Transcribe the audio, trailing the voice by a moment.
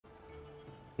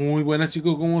Muy buenas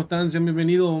chicos, ¿cómo están? Sean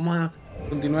bienvenidos. Vamos a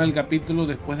continuar el capítulo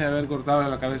después de haber cortado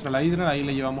la cabeza a la hidra. Ahí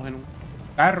le llevamos en un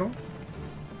carro.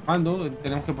 Cuando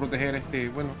tenemos que proteger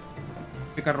este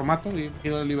carromato y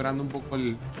ido liberando un poco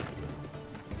el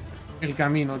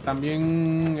camino.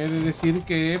 También he de decir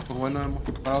que, pues bueno, hemos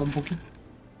preparado un poquito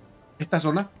esta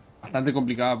zona, bastante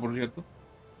complicada por cierto.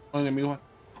 Son enemigos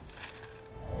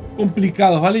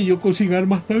complicados, ¿vale? Y yo consigo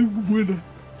armas tan buenas.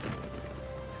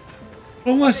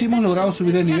 Aún así hemos logrado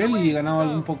subir de nivel y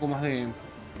ganado un poco más de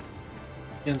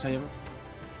confianza.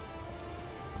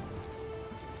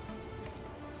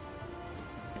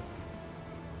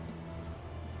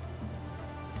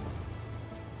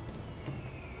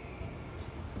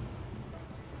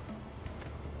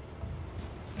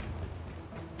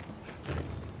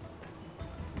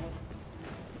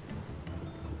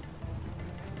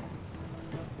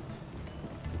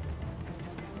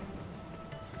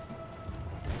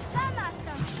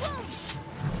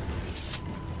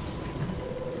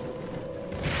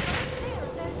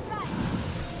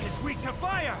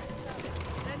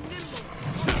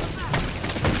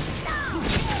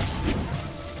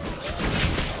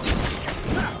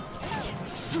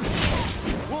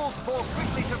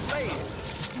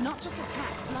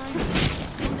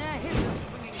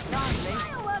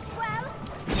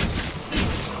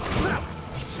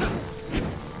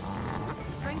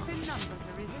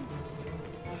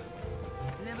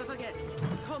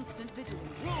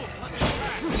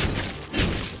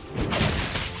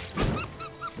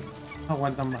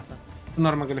 Aguantan bastante. Un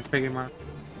arma que les pegue más.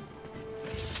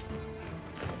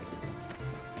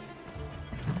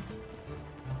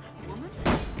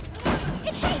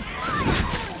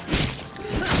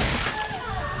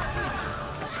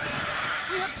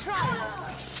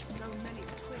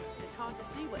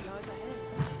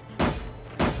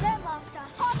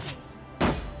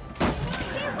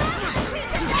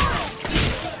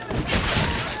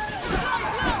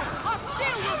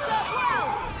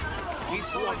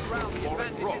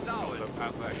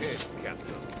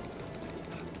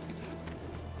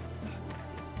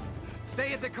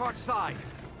 Stay at the cart side.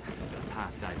 The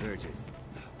path diverges.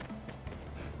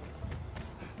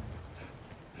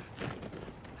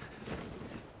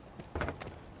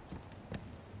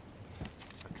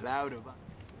 A cloud of...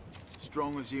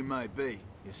 Strong as you may be,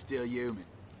 you're still human.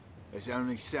 There's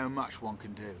only so much one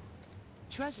can do.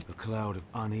 Treasure. A cloud of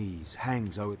unease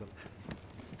hangs over the...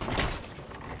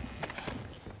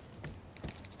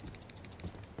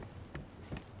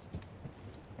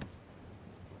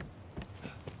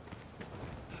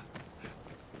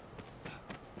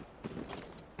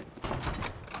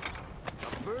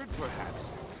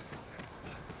 Perhaps.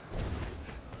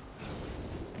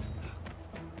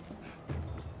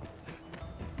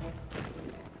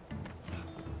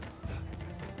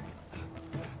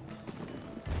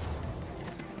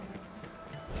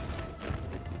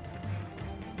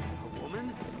 A woman?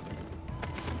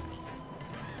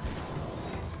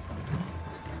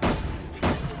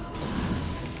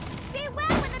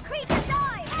 Beware when the creature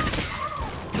dies!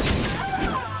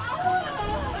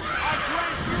 I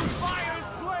grant you fire's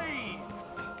blaze!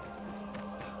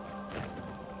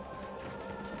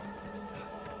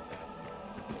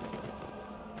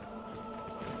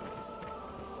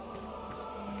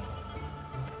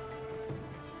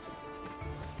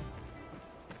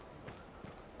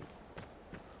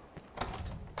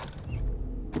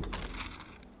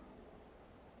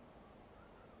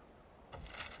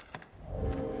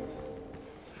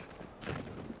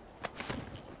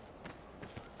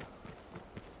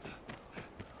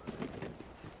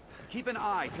 Keep an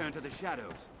eye turned to the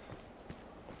shadows.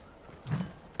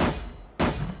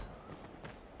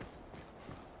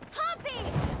 Poppy!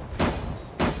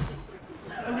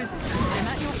 Arisen, I'm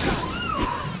at your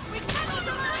side. We cannot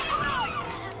deny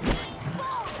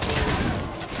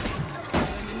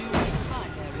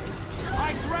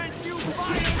I grant you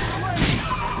fire's blaze!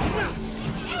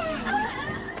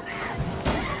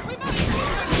 We must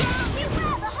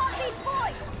beware the Harpy's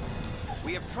voice!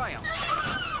 We have triumphed.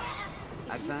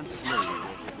 Advance slowly.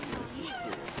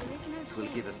 It will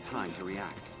give us time to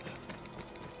react.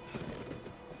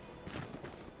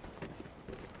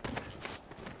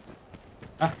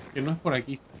 Ah, que no es por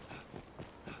aquí.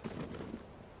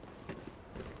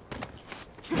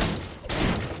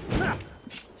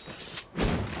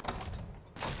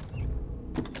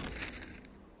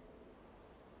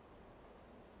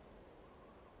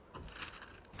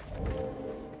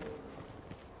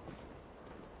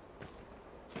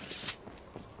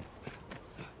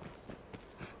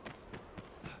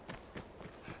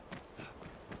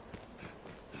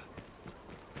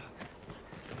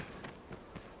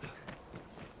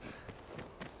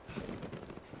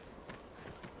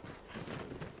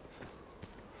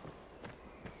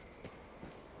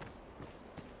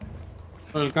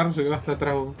 Bueno, el carro se quedó hasta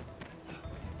atrás.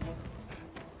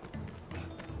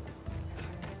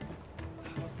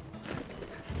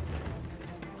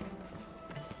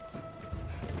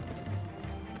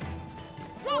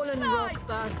 ¿No? Fallen rock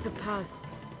bars the path.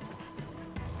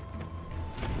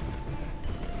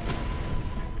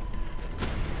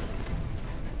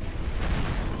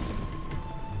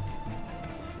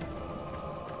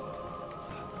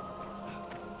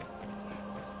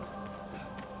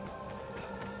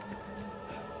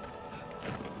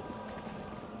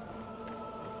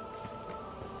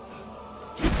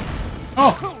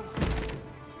 ¡Oh!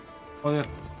 Joder.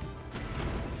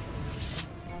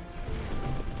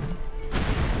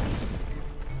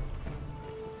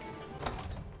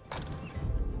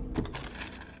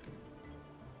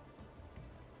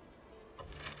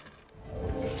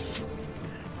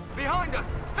 Behind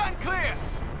us! Stand clear!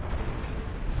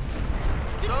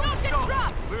 Do Don't not get stop!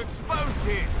 trapped! We're exposed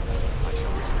here! I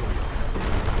shall restore you.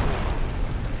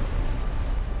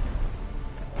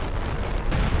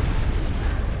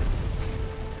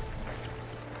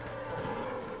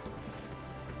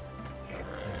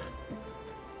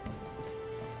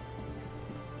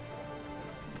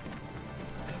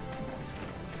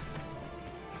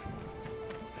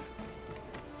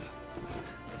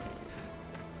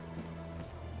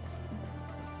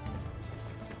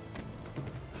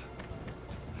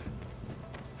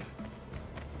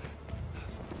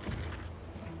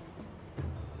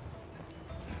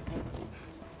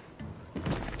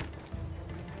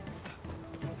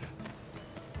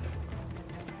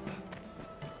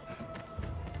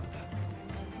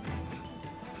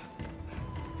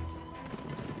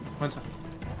 Avanza.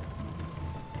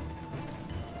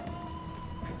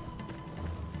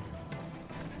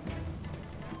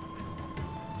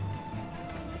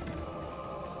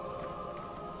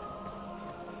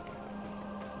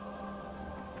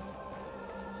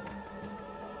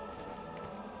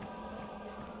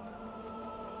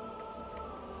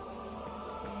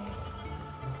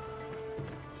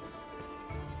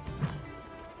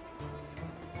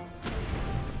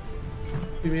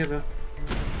 ¡Qué mierda!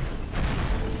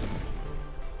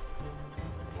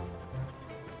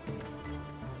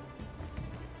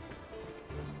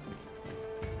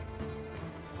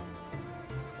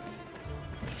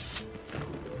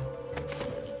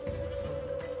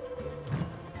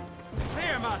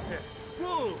 Here, Master!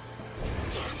 Wolves!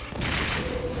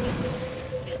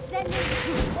 Then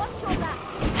watch your back.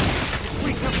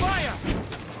 Weak to fire!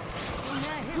 Well,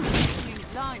 now him shooting you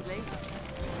blindly.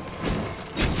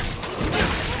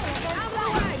 Out of the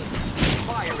way!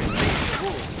 Fire is leading the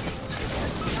wolves!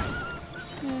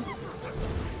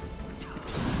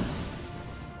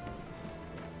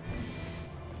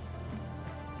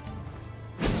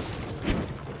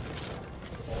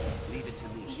 Leave it to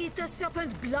me. Is it the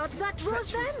serpent's blood that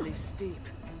draws them? Treacherously steep.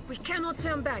 We cannot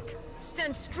turn back.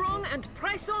 Stand strong and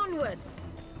press onward.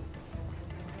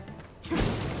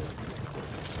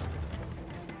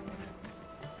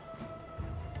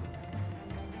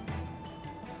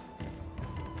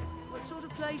 What sort of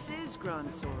place is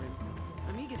Grand Sorin?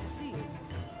 I'm eager to see it.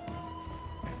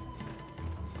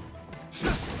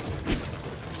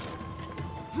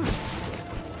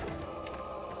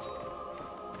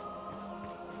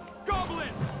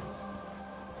 Goblin!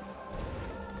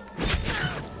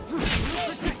 We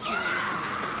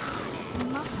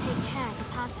must take care the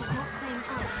past does not claim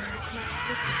us as its next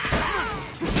victims.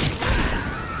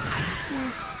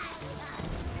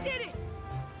 Did it!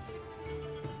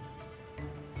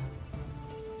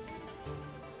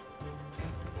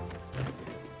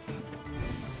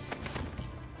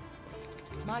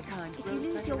 My kind If you grows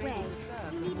lose better your able way, to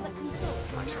serve you the need more but we consult.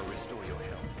 I shall restore your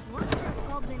health. What that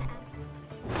goblin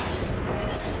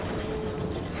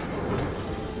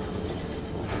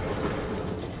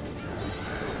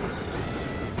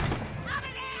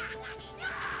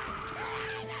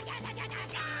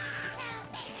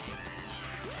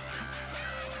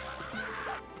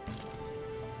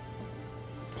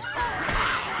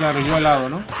Claro, yo al lado,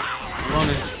 ¿no?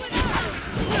 Vale.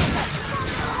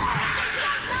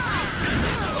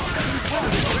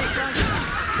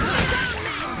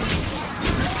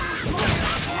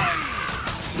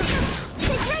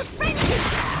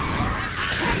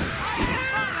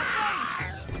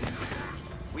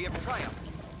 We have triumphed.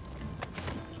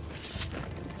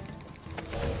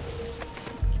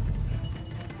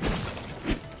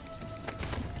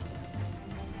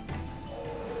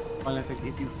 Vale, este aquí.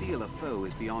 If you feel a foe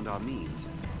is beyond our means,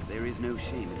 there is no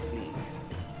shame in fleeing.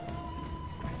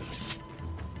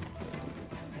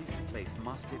 This place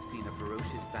must have seen a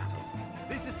ferocious battle.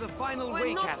 This is the final We're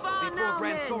way not castle far before now,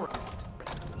 Grand men. Sorin.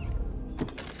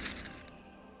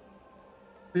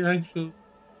 Sí, ahí,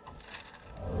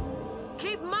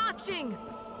 marching!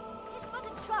 Tis but a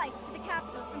trice to the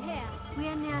capital from here. We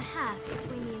are near half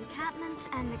between the encampment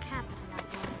and the capital, I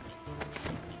believe.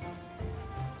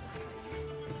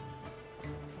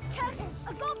 Careful!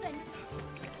 A goblin!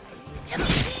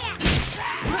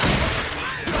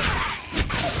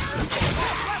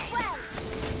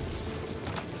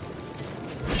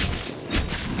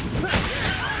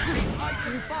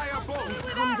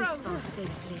 We've come this far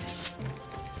safely.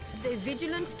 Stay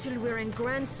vigilant till we're in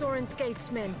Grand Soren's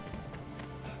gates, men.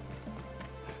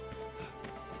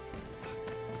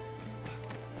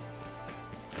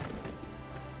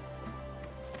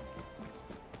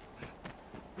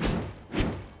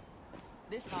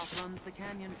 This path runs the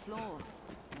canyon floor.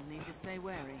 You'll need to stay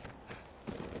wary.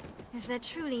 Is there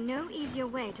truly no easier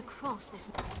way to cross this?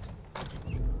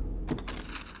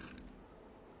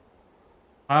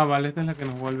 Ah, vale, esta es la que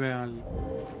nos vuelve al...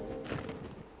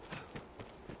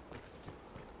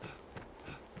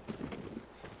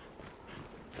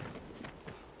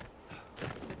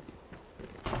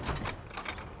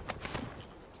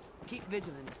 Keep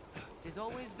vigilant. It is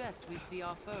always best we see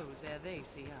our foes ere they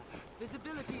see us.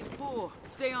 Visibility is poor.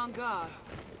 Stay on guard.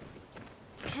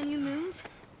 Can you move?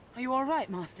 Are you all right,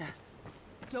 Master?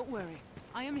 Don't worry.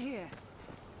 I am here.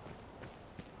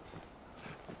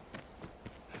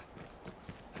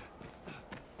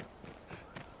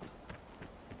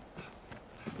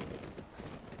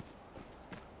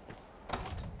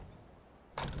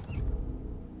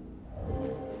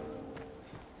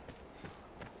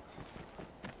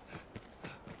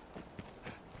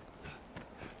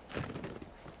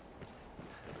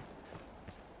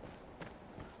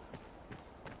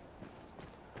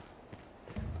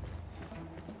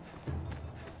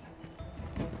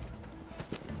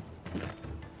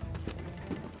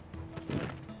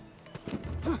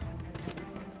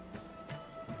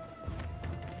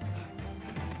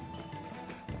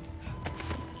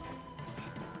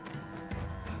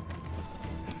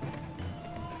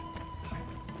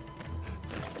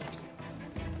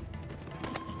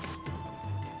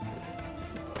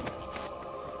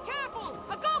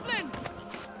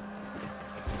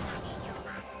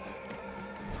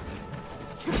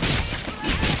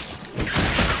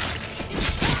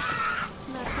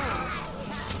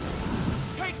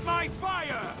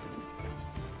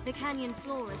 The canyon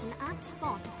floor is an apt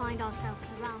spot to find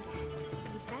ourselves surrounded.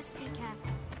 We'd best be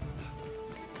careful.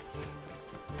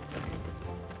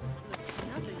 This looks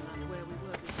nothing like where we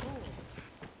were before.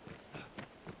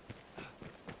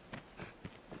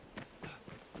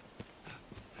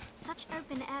 Such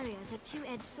open areas have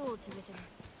two-edged swords arisen.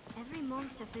 Every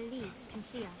monster for leagues can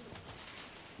see us.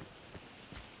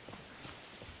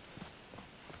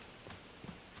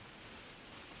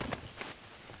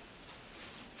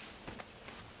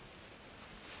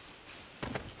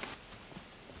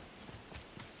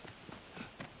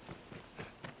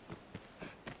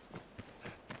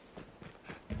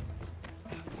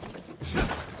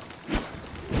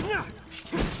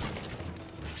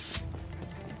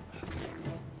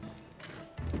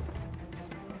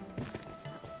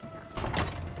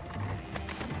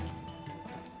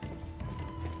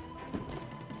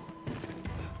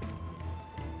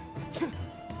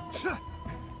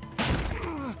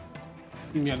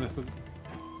 Mierda, esto.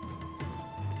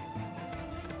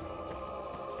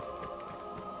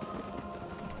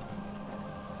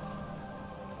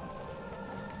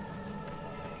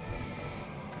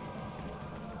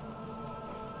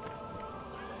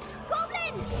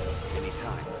 Goblin!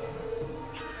 Anytime.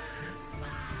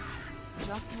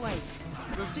 Just wait.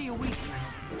 We'll see your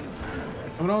weakness.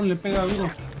 Cabrón, le pega duro.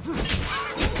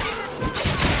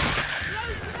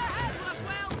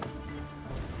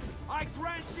 I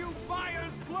grant you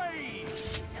fire's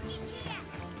blaze!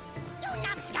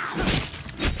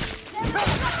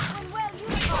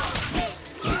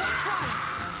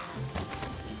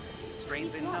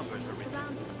 Strength in numbers,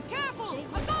 Arisen. Careful!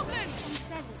 A goblin!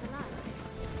 Treasures alive.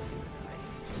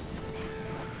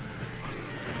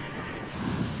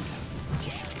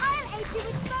 I'll aid you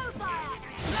with bow fire!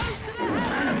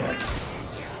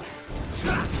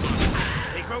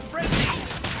 They grow frenzied!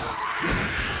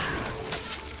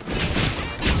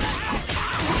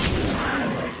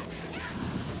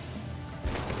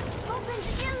 Goblins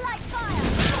still like fire!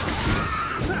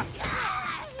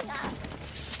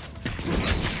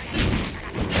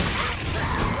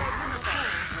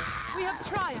 We have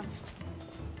triumphed.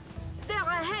 They're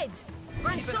ahead.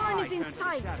 Grand Soren is in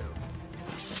sight.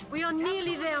 We are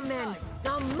nearly there, men.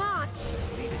 Now march!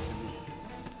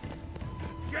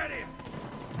 Get him!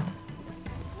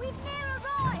 We've near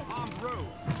arrived! Armed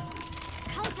rogues!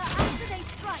 Counter after they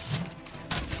strike!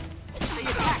 They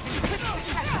attack and quickly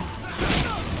attack.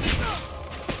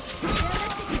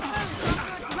 Realistic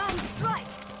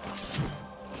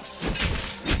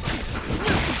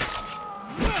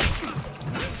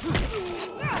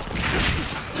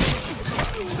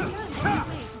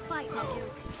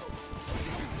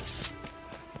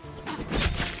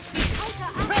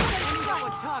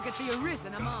The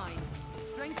Arisen are mine.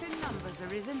 Strength in numbers,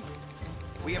 Arisen.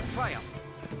 We have triumphed.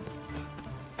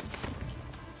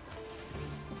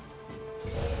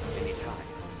 Anytime.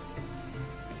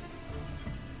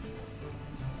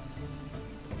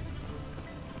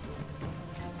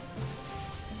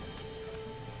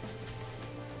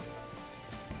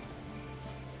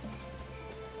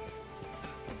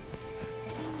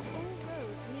 Seems all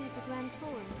roads lead to Grand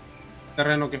Soren.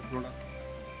 Terreno que explorar.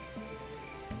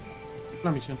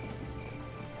 La misión.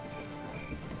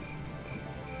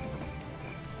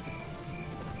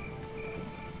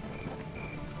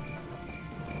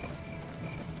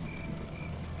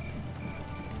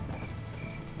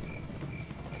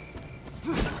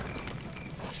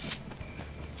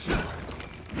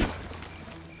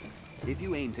 If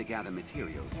you aim to gather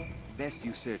materials, best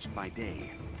you search by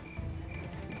day.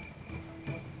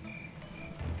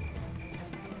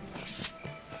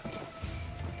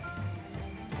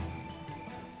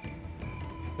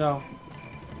 Chao.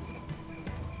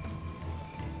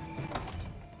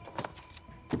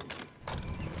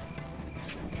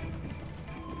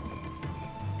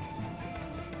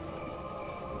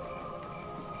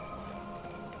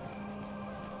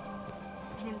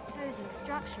 An imposing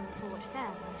structure of Fort Fair,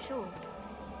 I'm sure.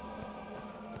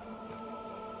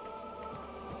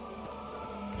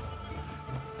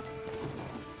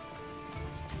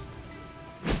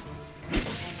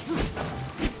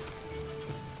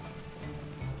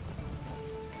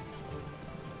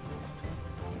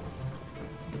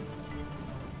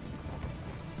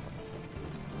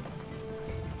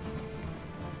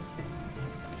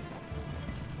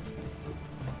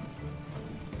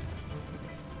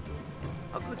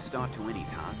 A good start to any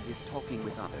task is talking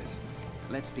with others.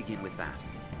 Let's begin with that.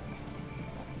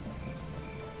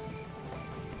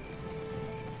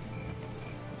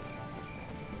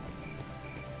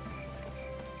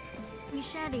 We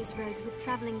share these roads with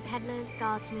traveling peddlers,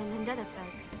 guardsmen, and other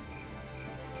folk.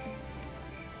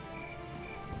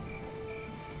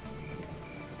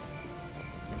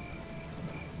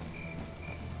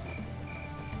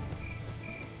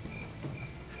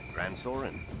 Grand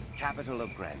Soren, capital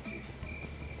of Grances.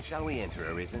 Shall we enter,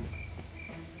 Arisen?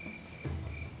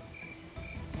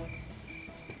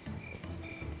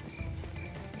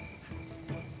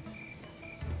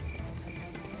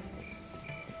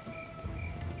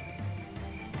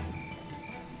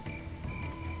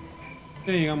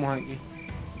 Ya llegamos aquí.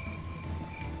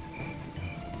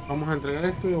 Vamos a entregar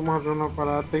esto y vamos a hacer una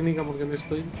parada técnica porque me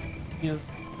estoy miedo.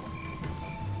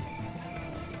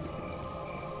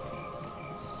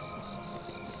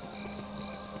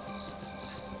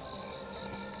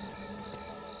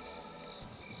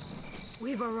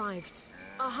 We've arrived.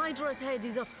 A Hydra's head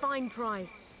is a fine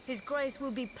prize. His Grace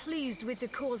will be pleased with the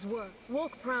cause work.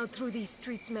 Walk proud through these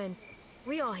streets, men.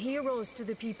 We are heroes to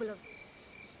the people of...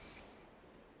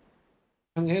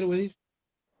 Héroes.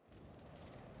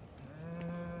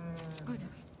 Good.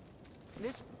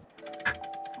 This...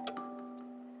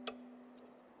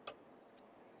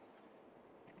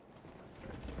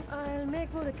 I'll make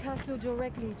for the castle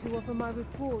directly to offer my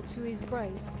report to His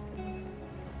Grace.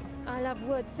 I'll have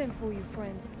word sent for you,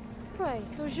 friend. Pray,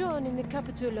 sojourn in the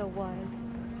capital a while.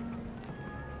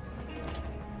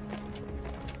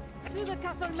 To the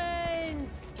castle, men!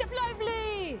 Step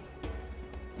lively!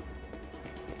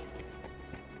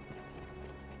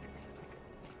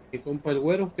 ¿Qué compa el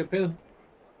güero? ¿Qué pedo?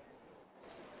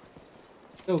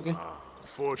 ¿Qué o qué?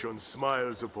 Fortune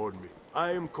smiles upon me.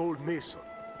 I am called Mason.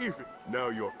 If now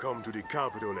you're come to the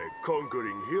capital a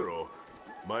conquering hero,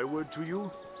 my word to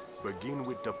you, begin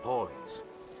with the pawns.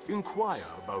 Inquire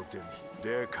about them,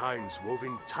 their kinds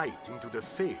woven tight into the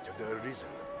fate of the Arisen.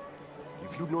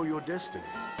 If you know your destiny.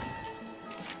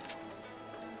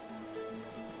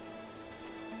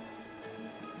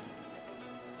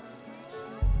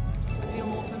 Feel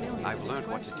more familiar I've with this learned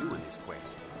what quest? to do in this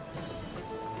quest.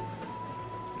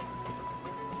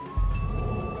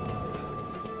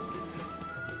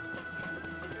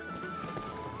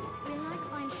 We like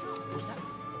fine shops.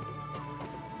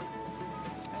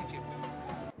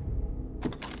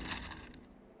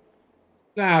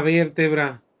 La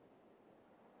vértebra.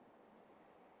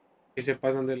 Que se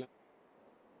pasan de la...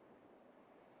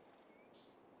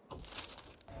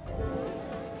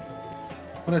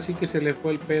 Ahora sí que se le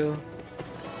fue el pedo.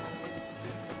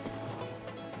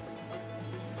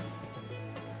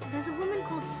 There's a woman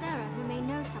called Sarah who may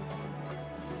know something.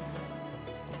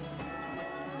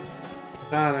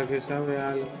 Sara que sabe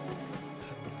algo.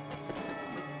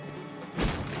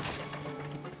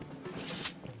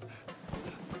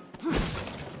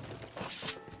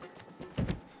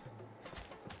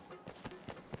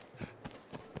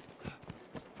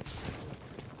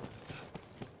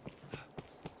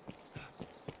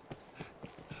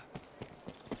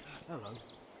 Hello.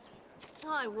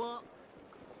 Hi, what?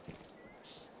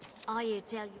 I here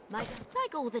tell you, mate,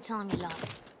 take all the time you like.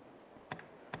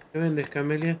 ¿Qué vendes,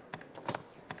 Camelia?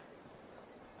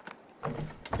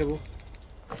 ¿Qué vos?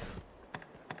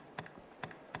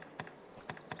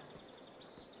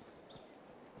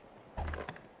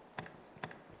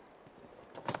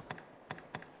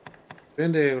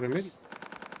 Vende remedio.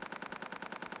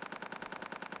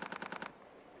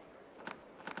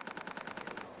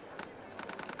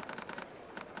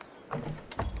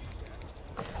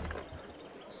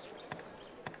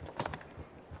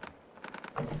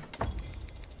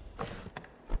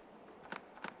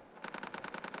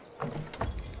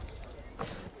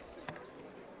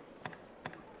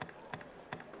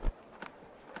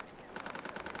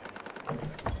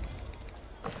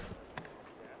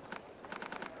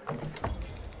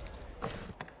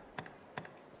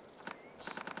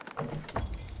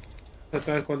 Ya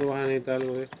sabes cuándo vas a necesitar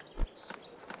algo de esto.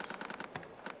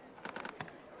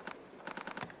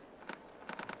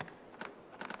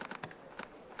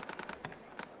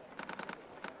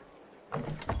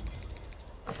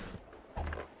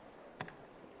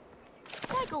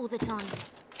 Take all the time.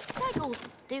 Take all.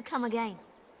 Do come again.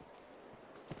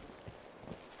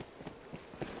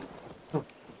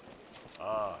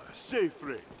 Ah, say,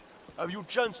 friend, have you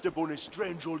chanced upon a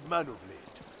strange old man of late?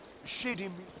 Shady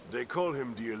me? They call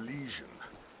him the Elysian.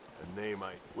 A name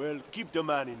I... Well, keep the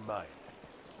man in mind.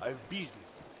 I've business.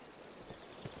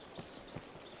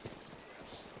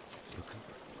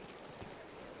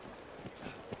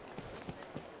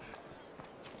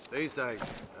 These days,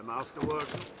 the master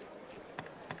works.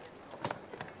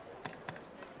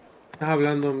 Estás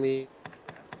hablando mi...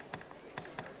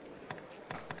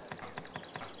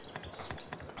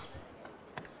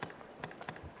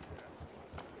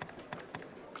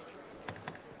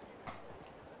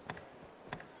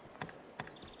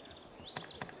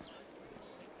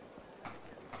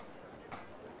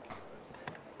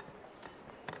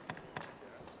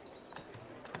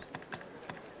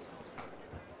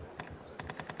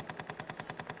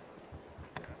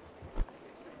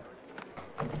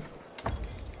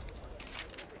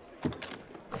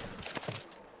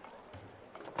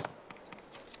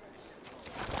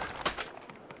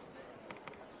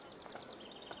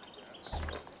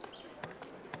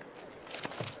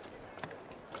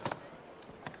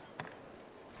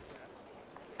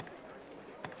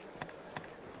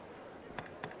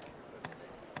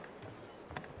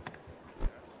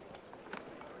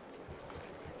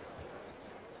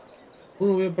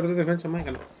 Uno voy a perder defensa más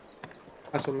que no.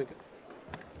 Paso me quedo.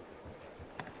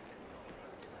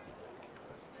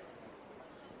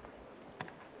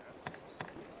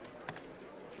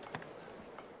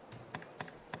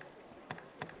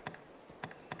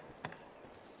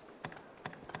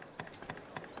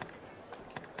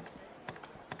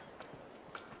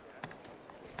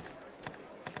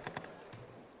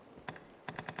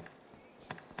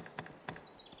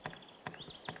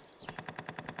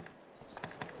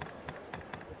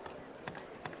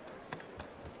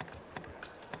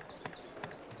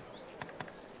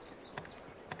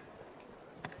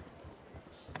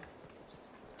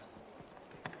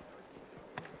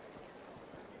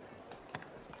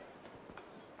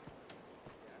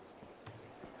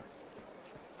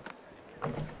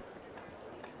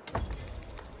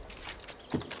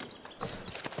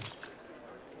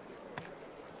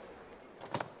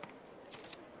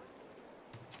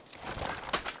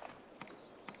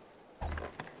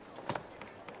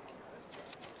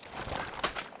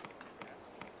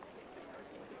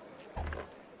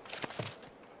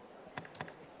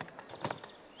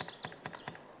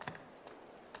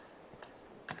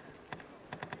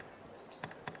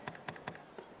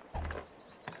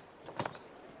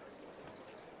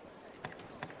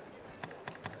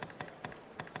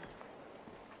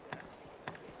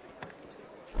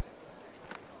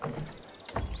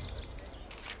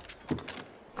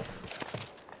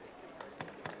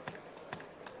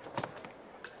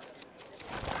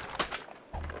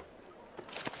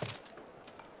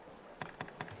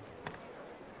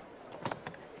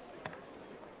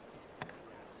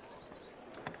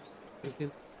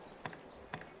 Entiendo.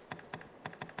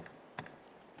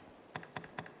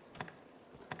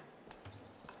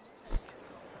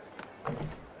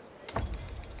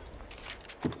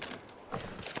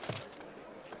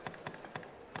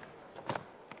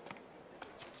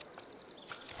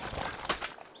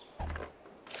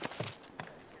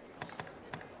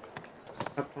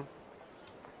 Apa.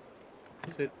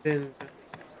 70.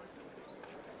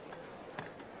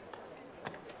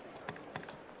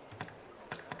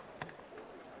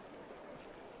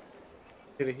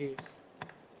 Elegir.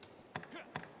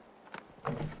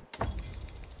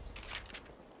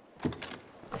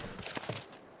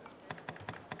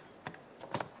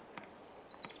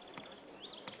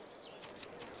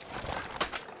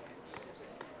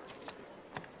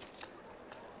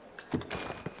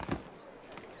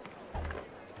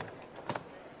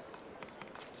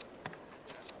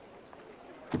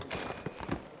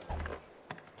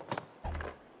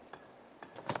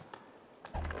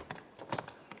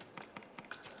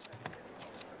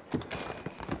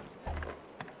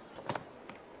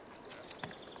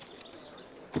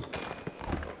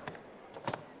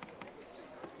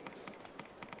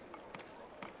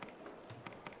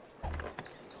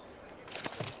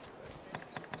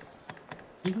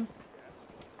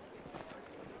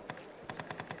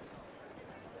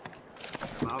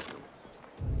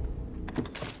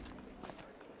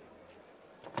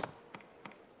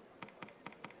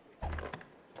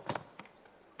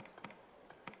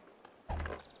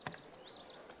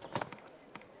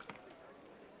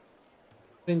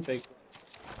 34.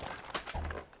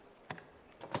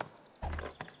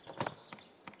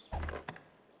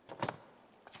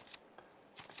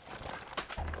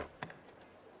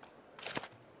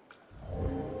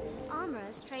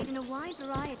 Armorers trade in a wide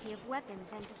variety of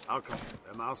weapons and... Okay,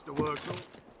 the master works all.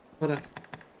 Ahora.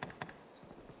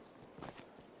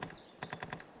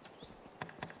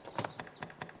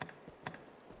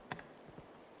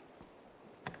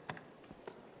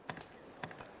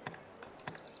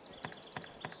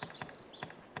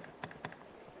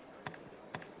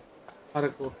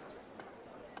 Arco.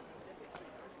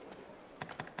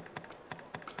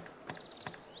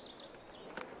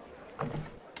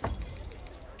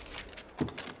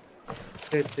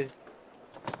 Este.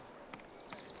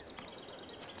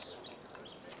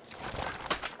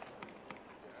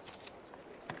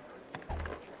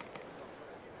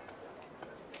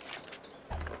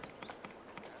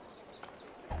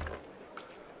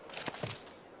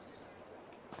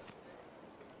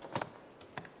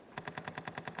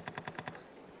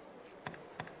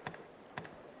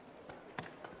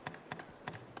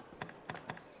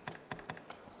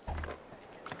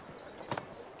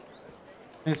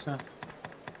 Esa.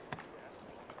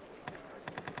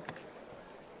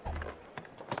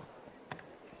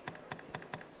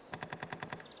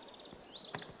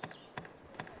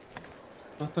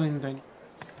 Dos 30.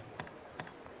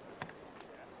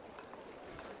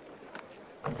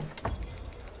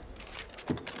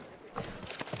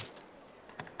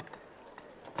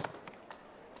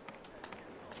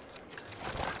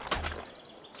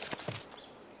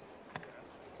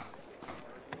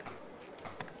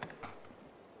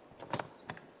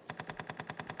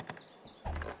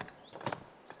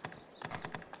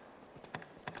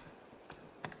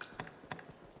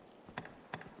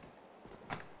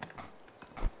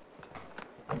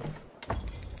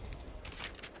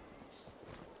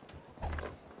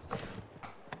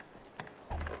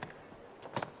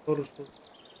 Torso.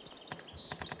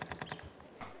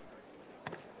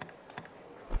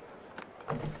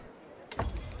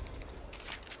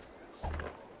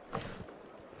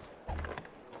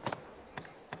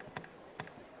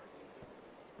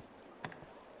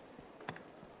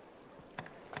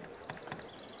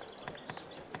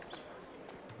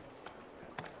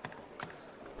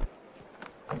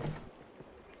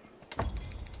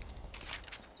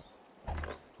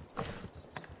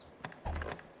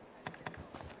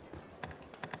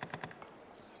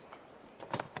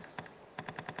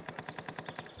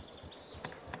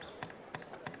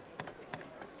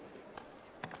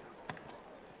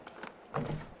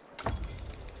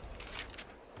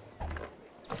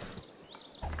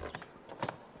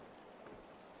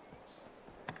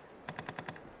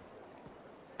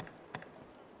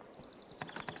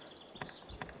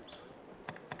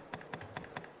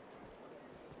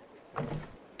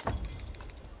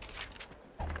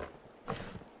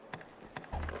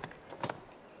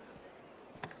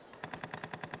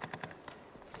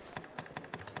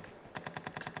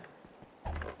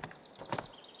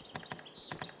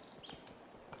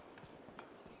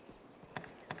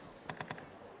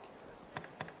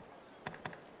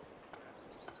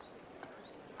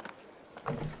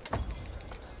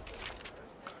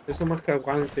 Eso más que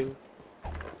aguanten.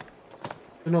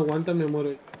 Si no aguantan, me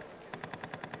muero.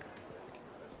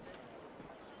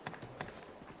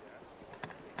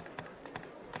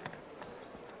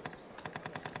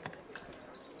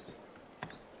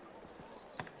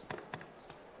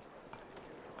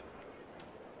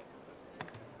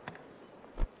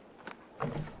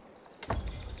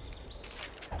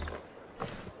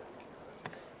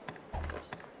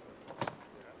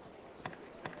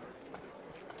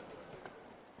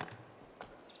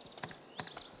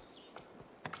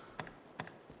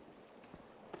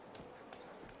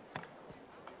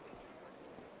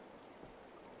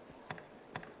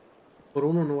 Por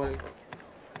uno no vale.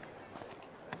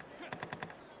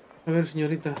 A ver,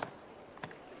 señorita.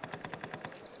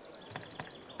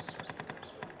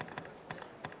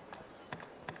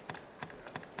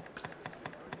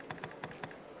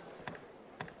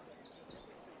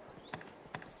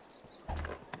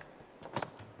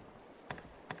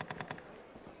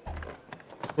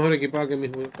 Mejor equipada que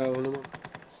mis mercados, no más.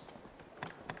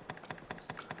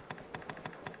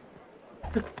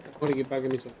 Mejor equipada que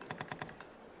mis ojos.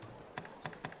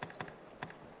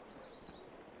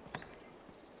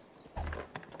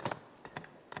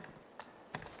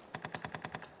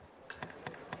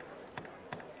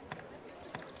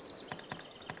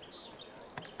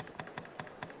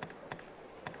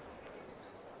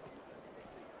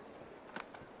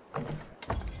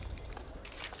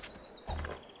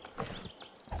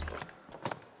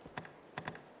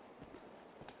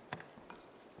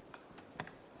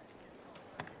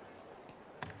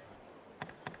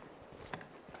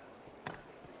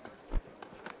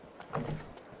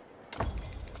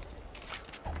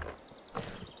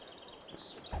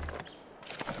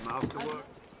 masterwork.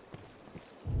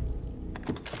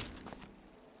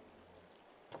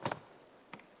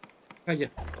 Calla.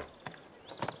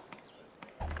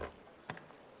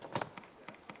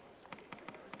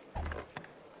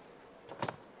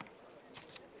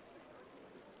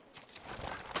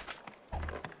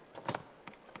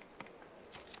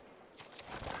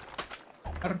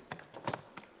 Ar.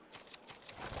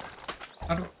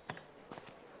 Ar.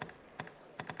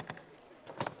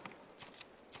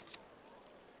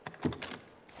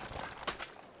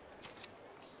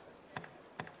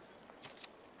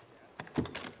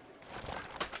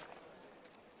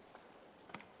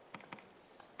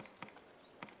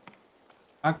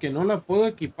 Ah, que no la puedo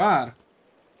equipar.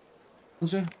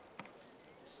 Entonces.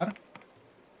 Ar.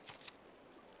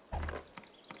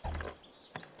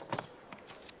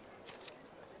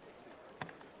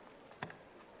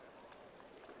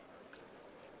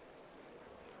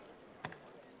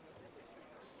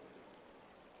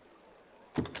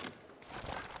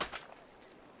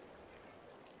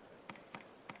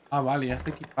 Ah, vale, ya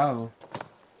está equipado.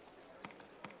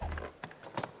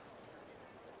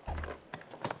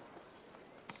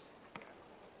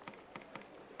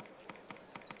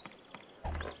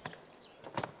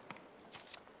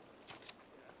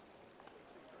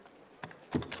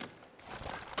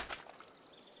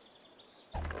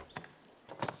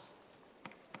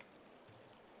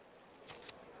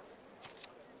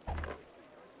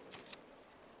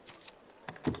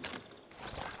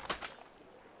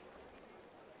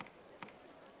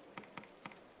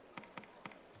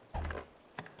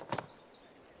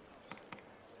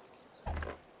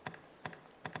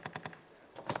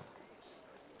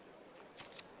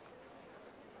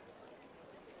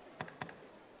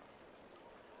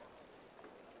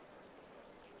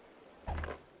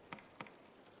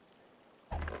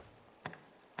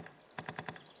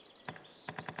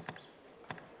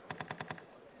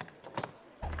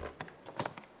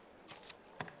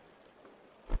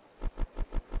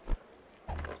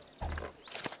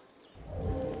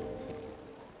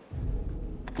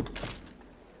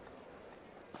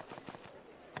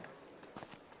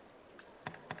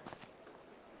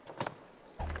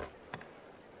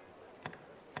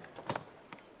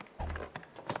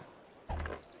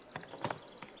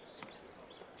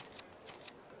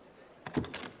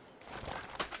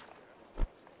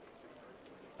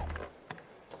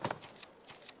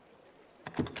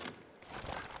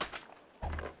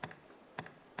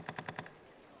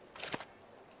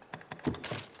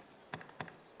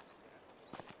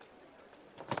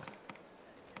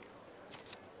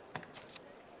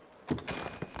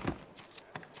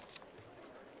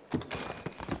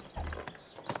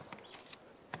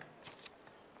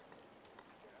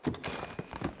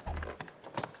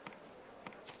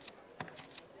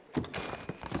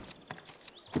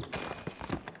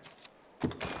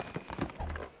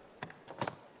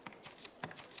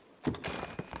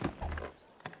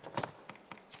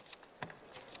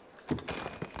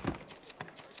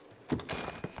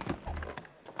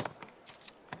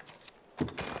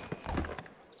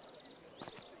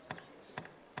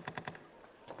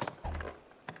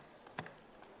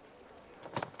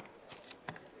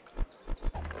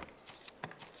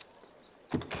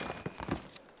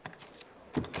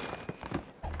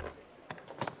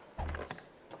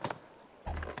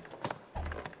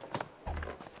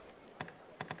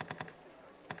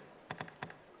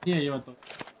 Y ahí lleva todo.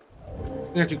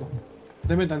 Mira, chicos.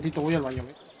 Deme tantito, voy al baño.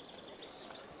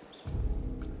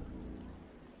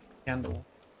 ¿Qué ando?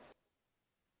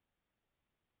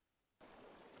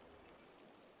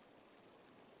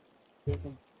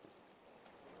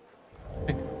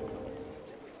 Venga.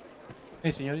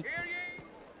 Señorita.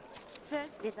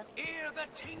 First, there's a...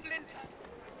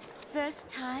 First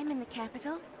time in the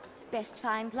capital? Best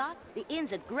find lot? The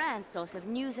inn's a grand source of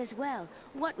news as well.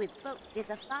 What with folk, there's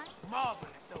a fight. Marvel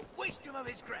at the wisdom of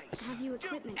his grace. Have you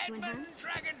equipment to enhance?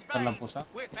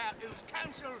 Without whose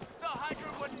counsel, the Hydra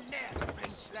would never have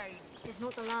been slain. It's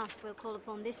not the last we'll call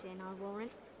upon this inn, I'll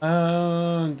warrant.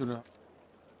 Are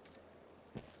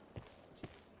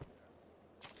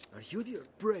you dear?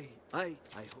 Pray. I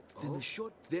hope. Oh. In the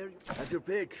short there, have your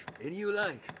pick. Any you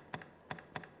like.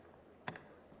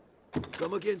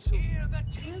 Come again soon.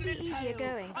 It'll be easier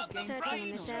going, searching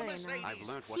in this area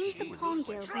now. Seems the Pawn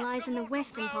Guild lies in the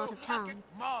western part of town.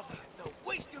 Marvel at the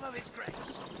wisdom of his grace.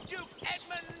 Duke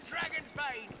Edmund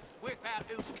Dragonsbane, without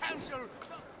whose counsel...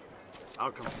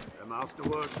 I'll come. The master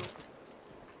works.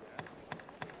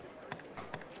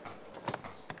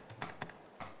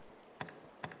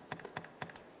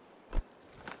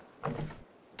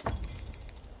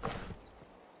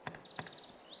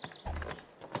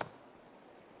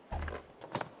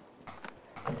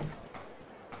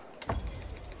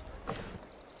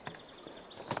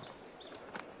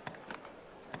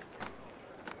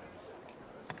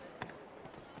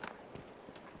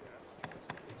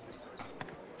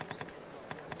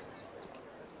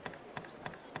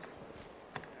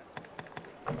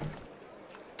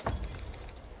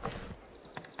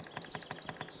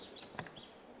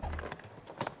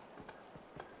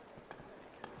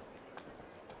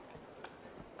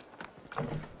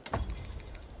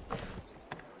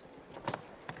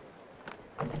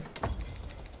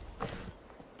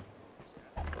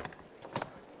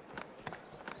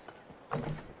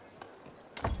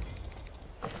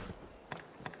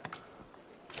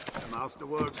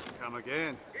 masterworks. Come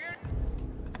again.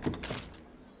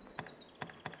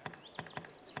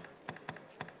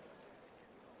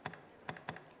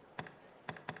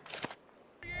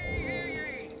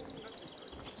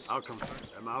 I'll come.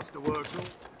 The masterworks.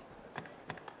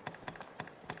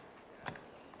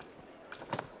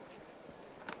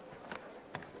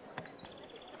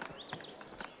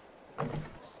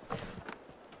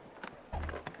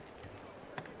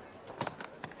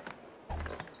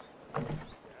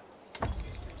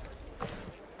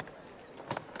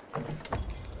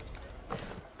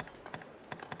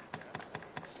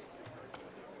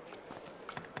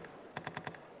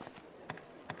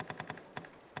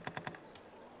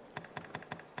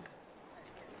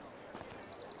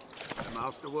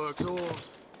 Masterworks all.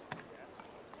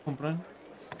 Comprar.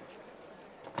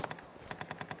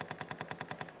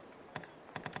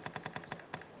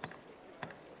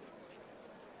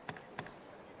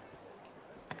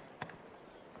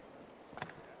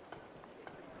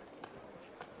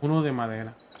 Uno de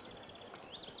madera.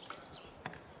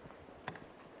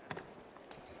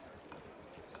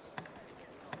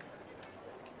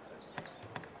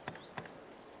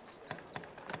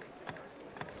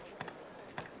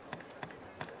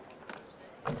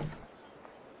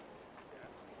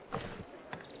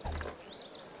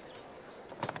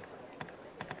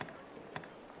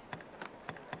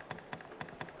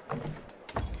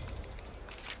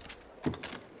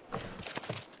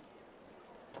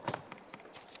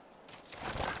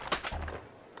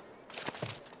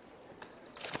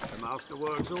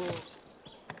 Masterworks all.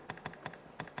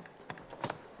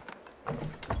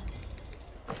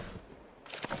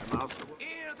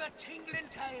 Hear the tingling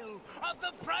tale of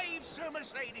the brave Sir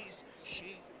Mercedes.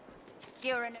 She...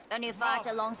 You're and you fight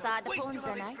alongside the pawns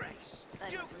then, eh?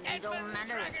 Duke That don't Edmund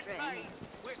matter, Dragon's it's Bane.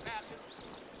 Without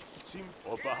Seem,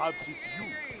 or perhaps it's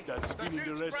you that's spinning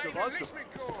the rest of us.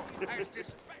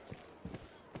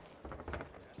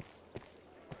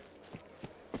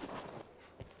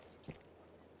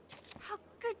 How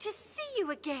good to see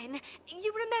you again.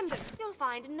 You remember, you'll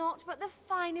find naught but the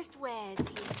finest wares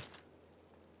here.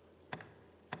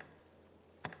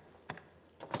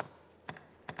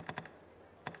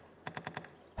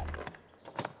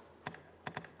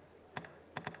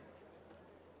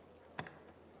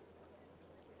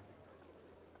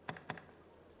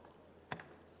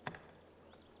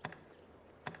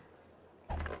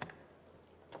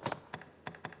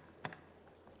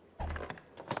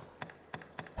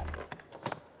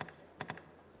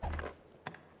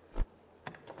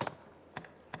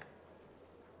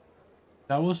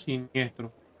 Cabo siniestro.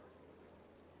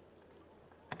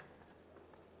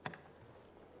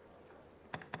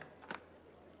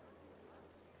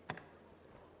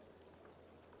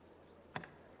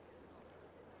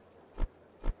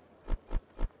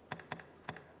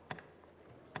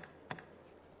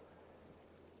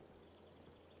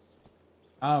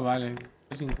 Ah, vale.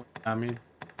 50.000.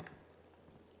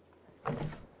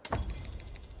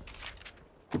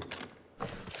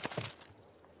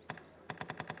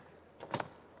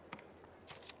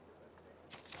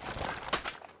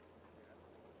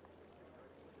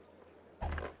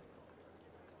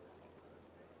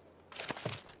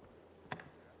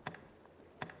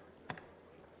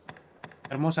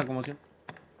 Hermosa como siempre.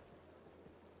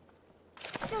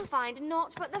 You'll find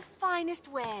naught but the finest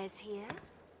wares here.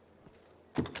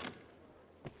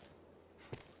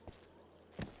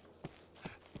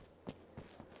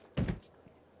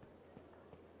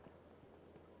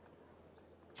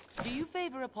 Do you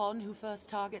favor a pawn who first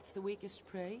targets the weakest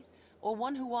prey, or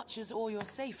one who watches all your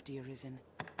safety, Arisen?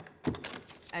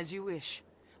 As you wish.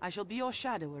 I shall be your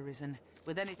shadow, Arisen.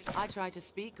 With anything, I try to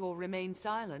speak or remain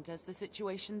silent as the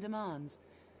situation demands.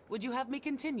 Would you have me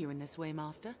continue in this way,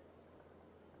 Master?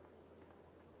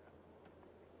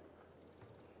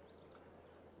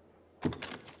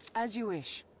 As you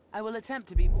wish. I will attempt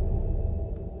to be...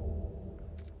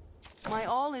 My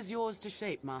all is yours to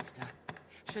shape, Master.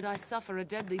 Should I suffer a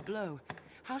deadly blow,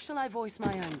 how shall I voice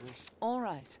my anguish? All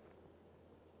right.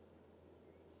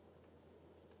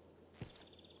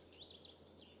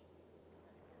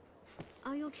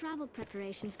 Are your travel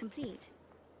preparations complete?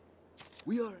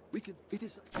 We can, it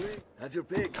is great. Have your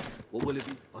pick. What will it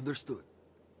be? Understood.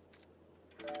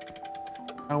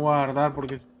 A guardar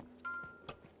porque...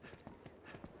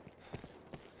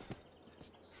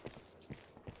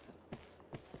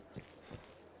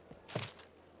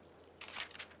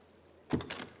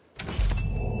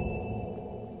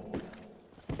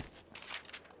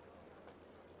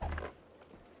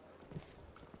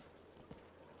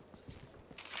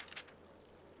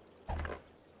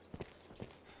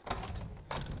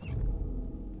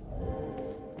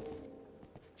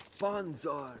 pawns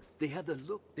are. They have the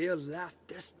look. They'll laugh.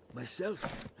 Test myself.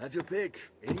 Have your pick.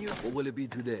 Any of what will it be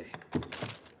today?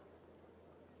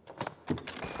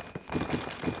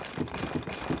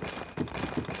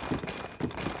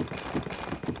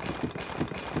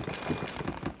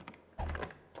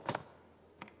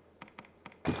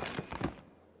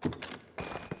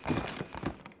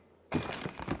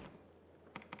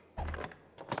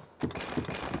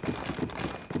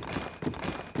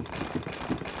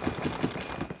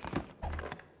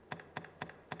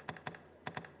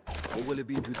 What will it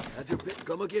be to have your pick?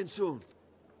 Come again soon.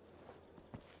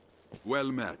 Well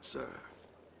met, sir.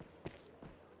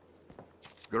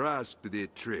 Grasp the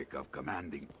trick of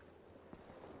commanding.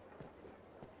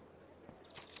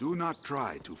 Do not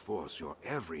try to force your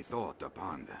every thought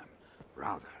upon them.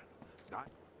 Rather,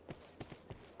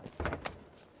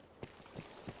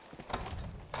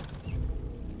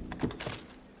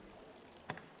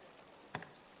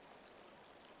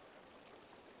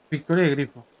 Victoria de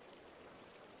Grifo.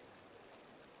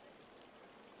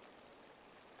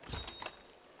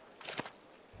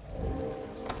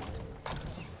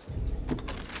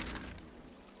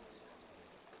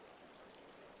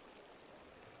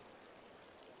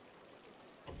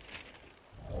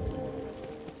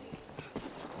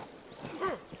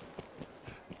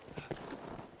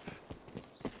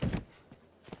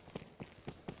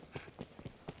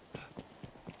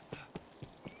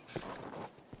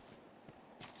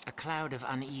 A cloud of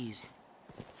unease.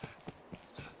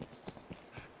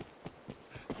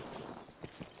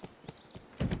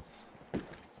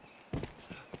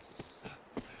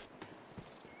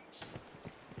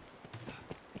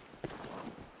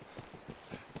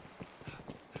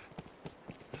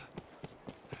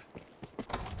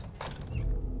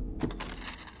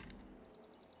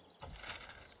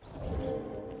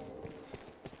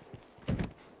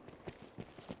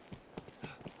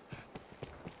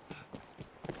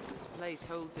 This place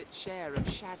holds its share of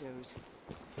shadows.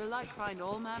 We'll like find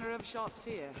all manner of shops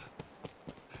here.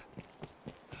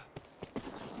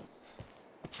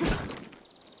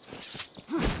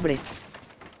 Bres.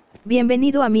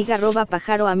 Bienvenido amiga arroba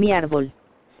pájaro a mi árbol.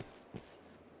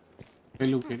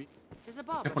 Peluquería. Tis a Se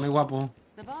barber pone shop. guapo.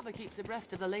 The barber keeps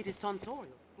abreast of the latest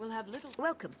tonsorial. We'll have little...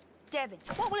 Welcome. Devin,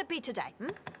 what will it be today,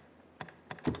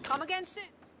 hmm? Come again soon.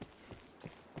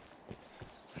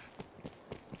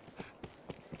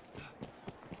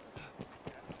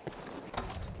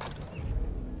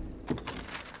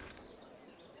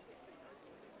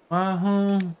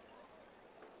 Ajá.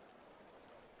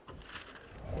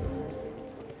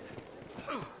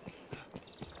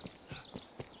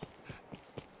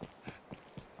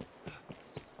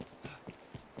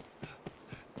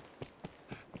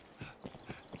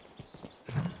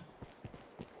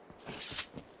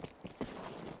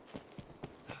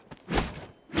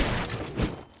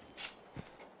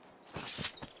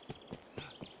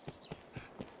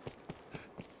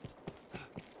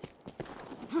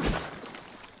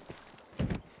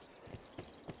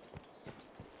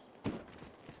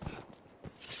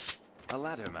 A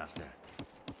ladder, master.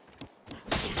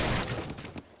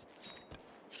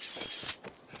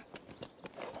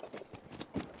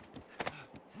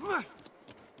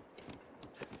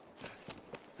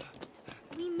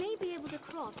 We may be able to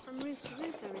cross from roof to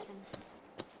roof, Arisen.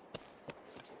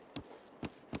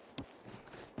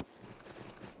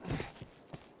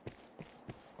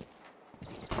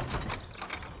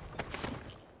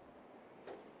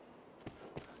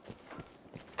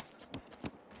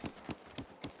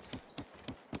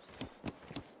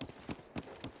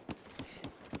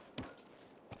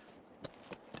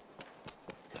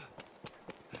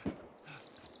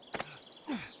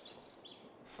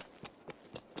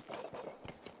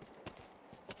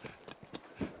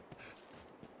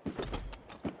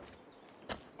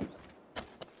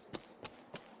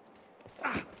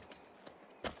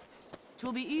 It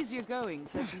will be easier going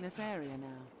searching this area now.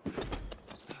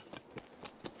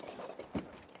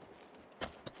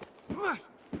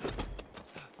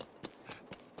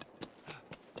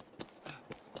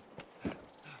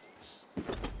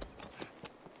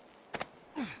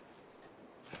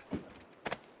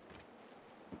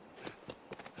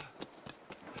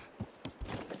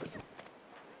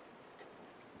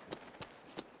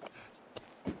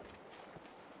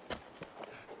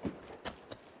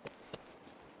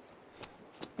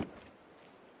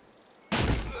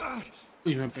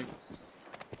 Uy, me pego.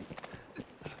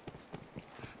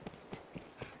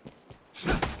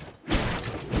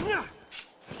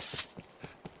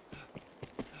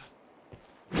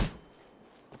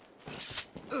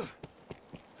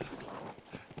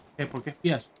 ¿Por qué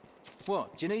espías?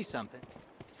 What? Do you need something?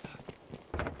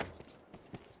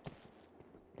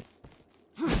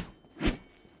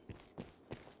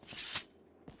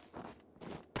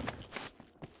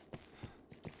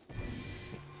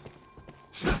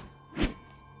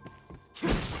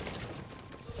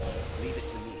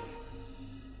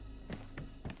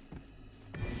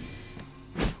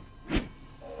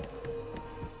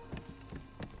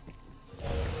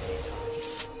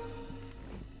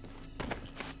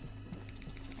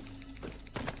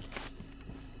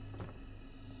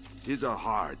 'Tis a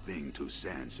hard thing to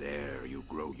sense ere you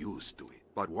grow used to it.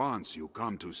 But once you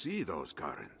come to see those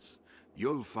currents,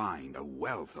 you'll find a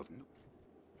wealth of...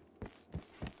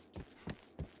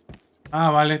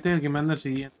 Ah, vale, este es el que me anda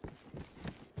siguiendo.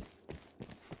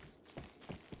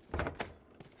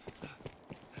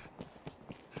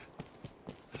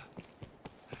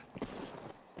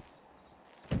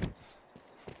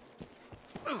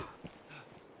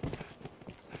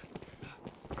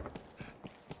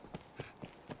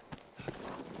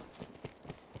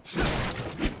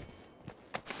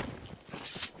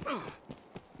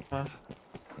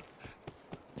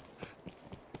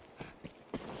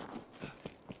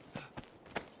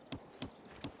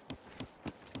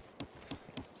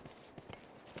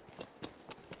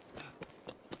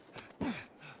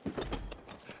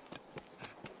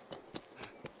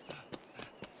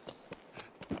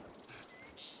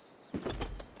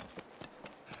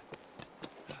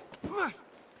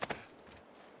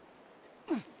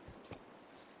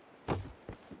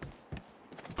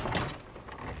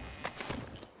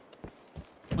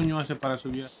 ¿Qué coño hace para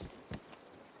subir?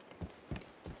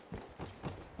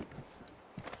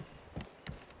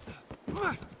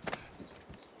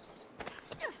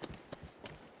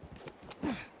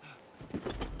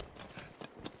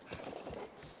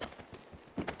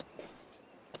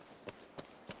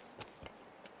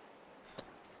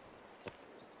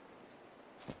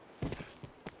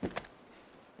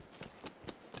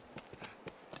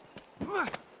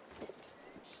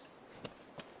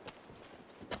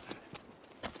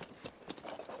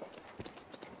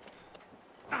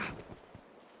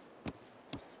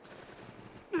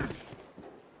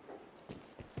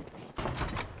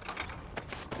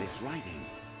 This writing.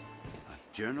 A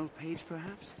journal page,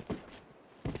 perhaps?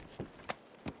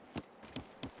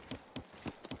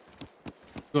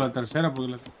 La tercera,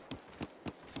 porque la...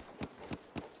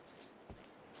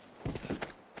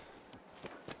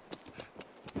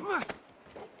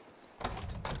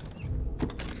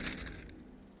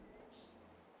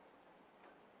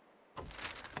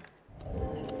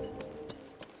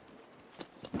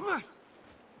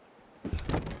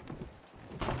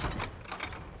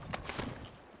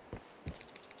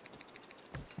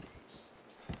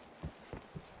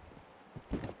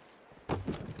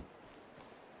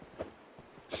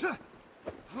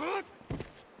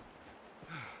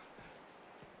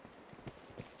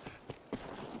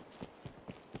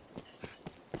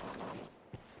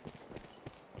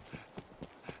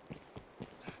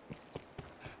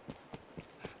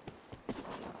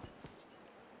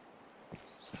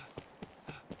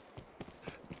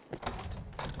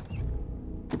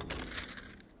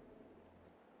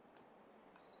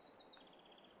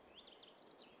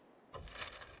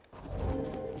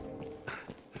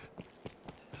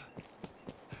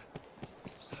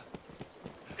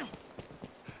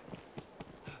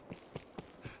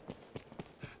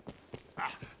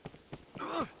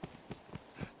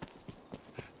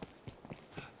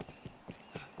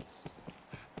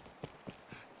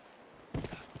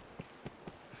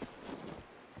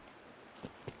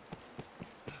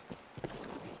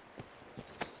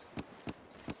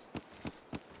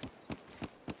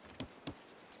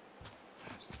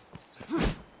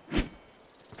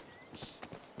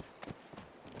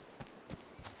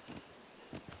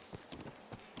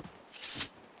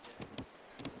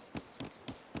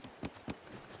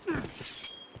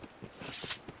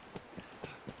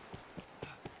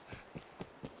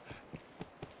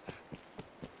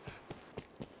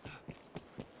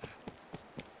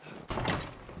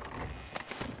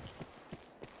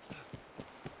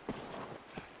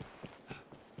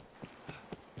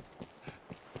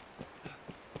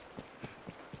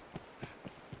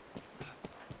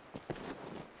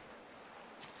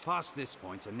 Past this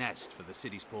point's a nest for the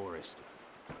city's poorest.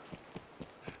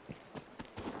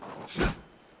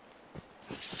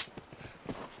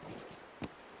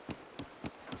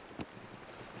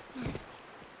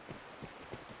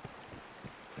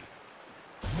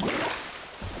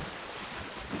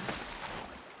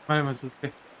 Vale, me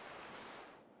asusté.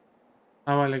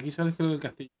 Ah, vale, aquí sale creo del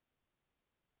castillo.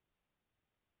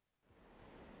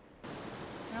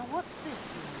 Now what's this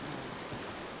doing?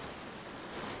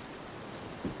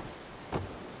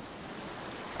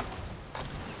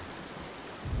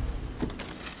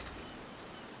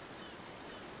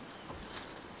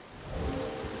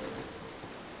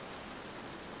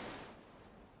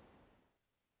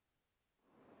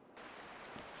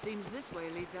 Seems this way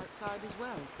leads outside as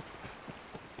well.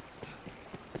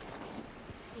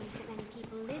 Seems that many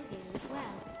people live here as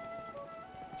well.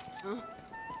 Huh?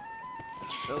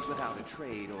 Those without a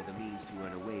trade or the means to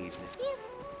earn a wage.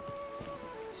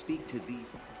 Speak to the...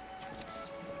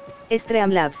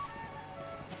 Streamlabs.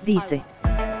 dice: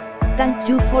 Thank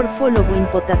you for following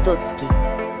Potatotsky.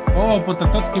 Oh,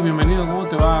 Potatotsky, bienvenido, ¿cómo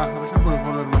te va? Gracias por el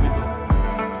follow, hermanito.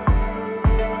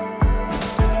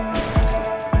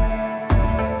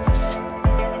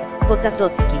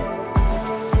 Potatotsky.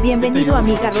 Bienvenido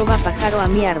amiga roba pájaro a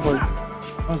mi árbol.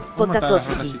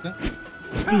 Potatotsky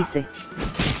dice: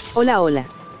 Hola, hola.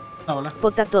 Hola.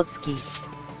 Potatotsky.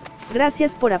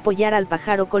 Gracias por apoyar al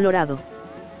pájaro colorado.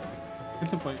 ¿Qué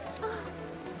te puede?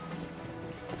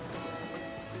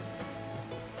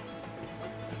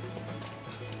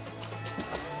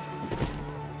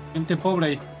 Gente pobre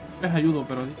ahí. Les ayudo,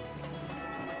 pero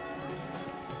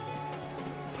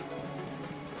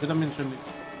yo también soy mío.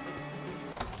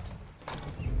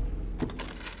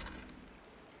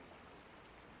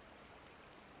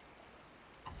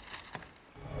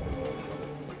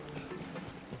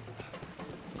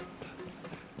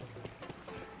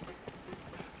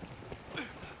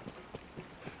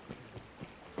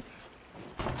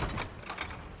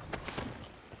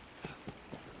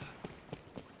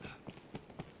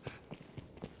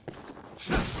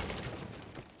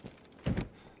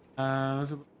 No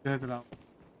sé por qué de este lado.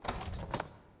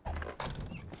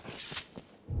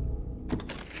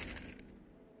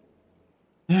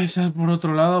 Debe ser por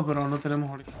otro lado, pero no tenemos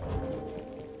ahorita.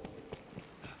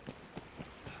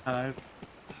 A ver.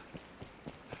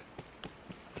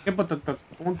 ¿Qué patatas?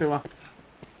 ¿Cómo te va?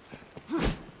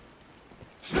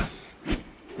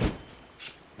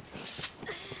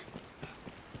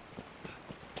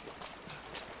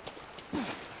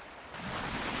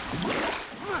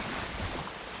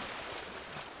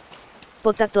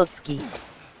 Potatotsky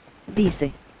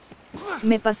dice: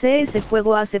 Me pasé ese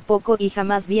juego hace poco y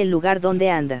jamás vi el lugar donde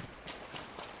andas.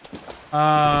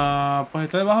 Pues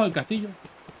está debajo del castillo.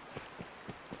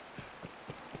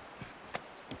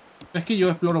 Es que yo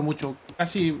exploro mucho.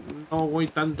 Casi no voy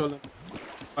tanto. O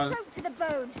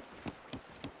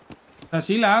sea,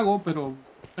 sí la hago, pero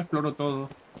no exploro todo.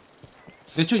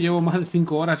 De hecho, llevo más de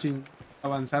 5 horas sin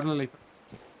avanzar la historia.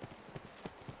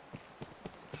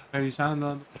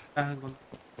 Revisando cajas con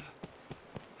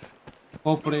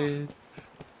cofres.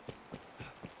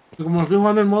 Como lo estoy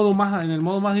jugando en el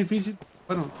modo más difícil,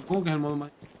 bueno, supongo que es el modo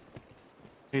más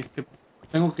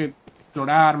tengo que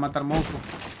explorar, matar monstruos.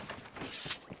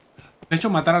 De hecho,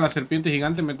 matar a la serpiente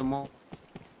gigante me tomó.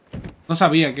 No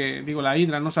sabía que, digo, la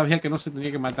hidra, no sabía que no se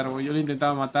tenía que matar, porque yo le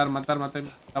intentaba matar y me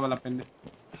mataba la pendeja.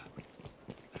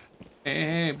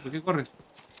 ¿Por qué corres?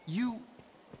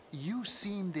 You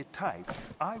seem the type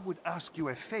I would ask you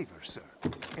a favor, sir.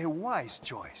 A wise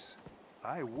choice.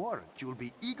 I warrant you'll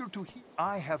be eager to hear.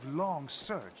 I have long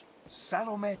searched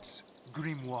Salomet's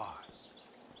grimoire.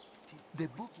 The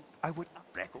book I would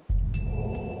reckon.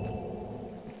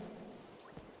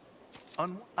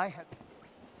 I had.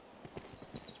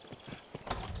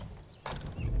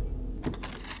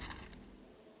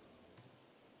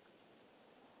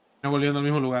 Me volviendo al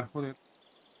mismo lugar, joder.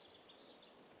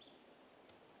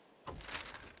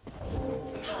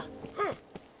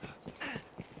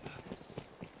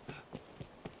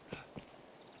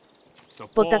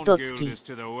 Potatotsky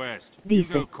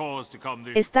dice: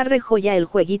 Está re joya el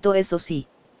jueguito, eso sí.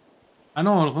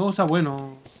 No, el juego está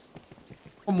bueno.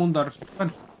 Como un Dark Souls.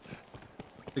 Bueno,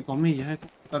 entre comillas, es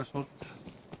como un Dark Souls.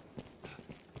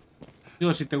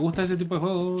 Digo, si te gusta ese tipo de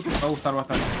juego, te va a gustar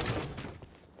bastante.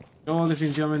 Yo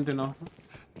definitivamente no.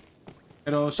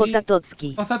 Pero sí,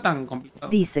 Potatotsky no está tan complicado.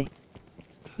 Dice: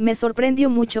 Me sorprendió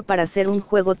mucho para ser un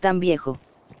juego tan viejo.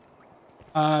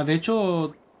 De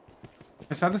hecho, a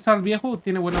pesar de estar viejo,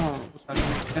 tiene bueno, o sea,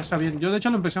 ya está bien. Yo de hecho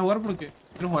lo empecé a jugar porque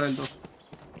quiero jugar el 2.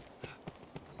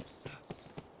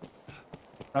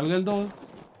 Salga el 2.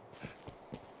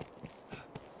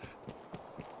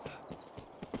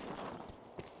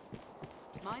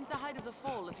 Mind the height of the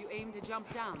fall if you aim to jump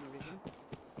down, Arisen.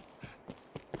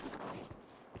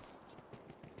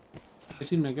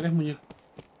 Decirme que eres muñeco.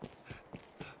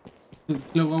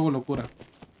 Luego hago locura.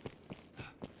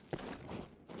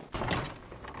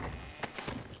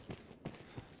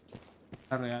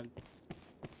 Está real.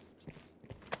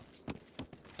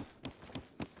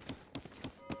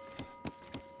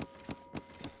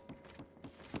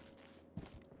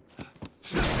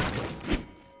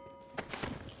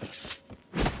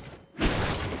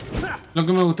 Lo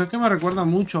que me gustó es que me recuerda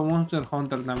mucho a Monster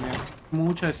Hunter también.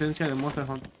 Mucha esencia de Monster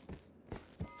Hunter.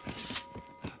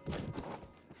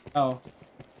 Oh.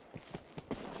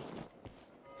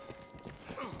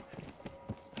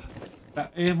 O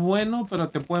sea, es bueno, pero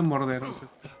te pueden morder. O sea.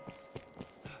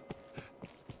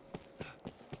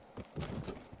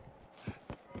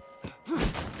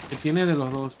 Que tiene de los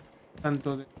dos.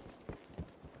 Tanto de...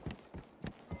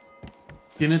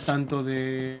 Tiene tanto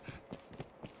de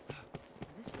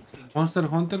Monster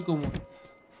Hunter como...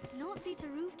 Not beat a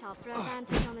rooftop for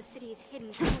advantage on the city's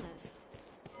hidden corners.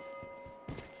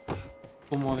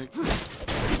 Como de...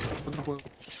 otro juego.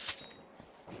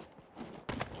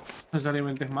 No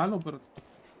necesariamente es malo, pero...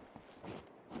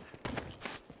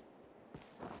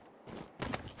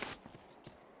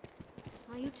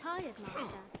 Are you tired,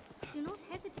 Master? Do not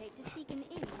hesitate to seek an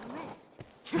inn and rest.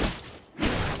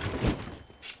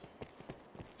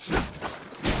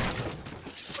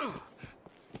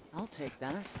 I'll take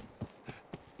that.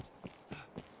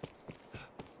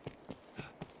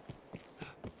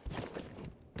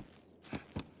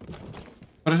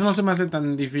 Por eso no se me hace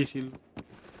tan difícil.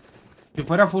 Si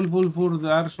fuera full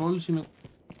Dark Souls, sí me...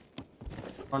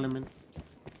 probablemente.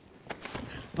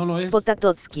 No lo es.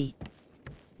 Potatotsky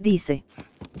dice: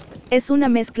 es una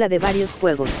mezcla de varios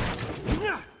juegos.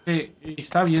 Y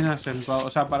está bien acentuado, o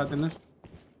sea, para tener...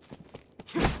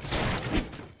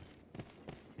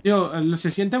 Tío,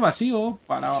 se siente vacío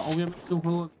para, obviamente, un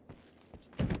juego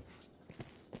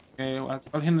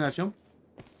actual generación.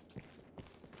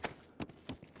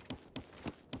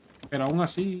 Pero aún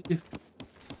así,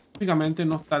 prácticamente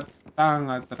no está tan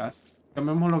atrás.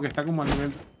 Llamemos lo que está como a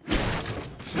nivel...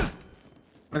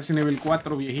 parece nivel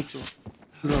 4 viejito.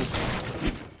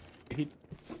 Viejito.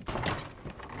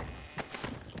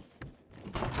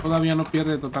 Todavía no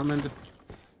pierde totalmente.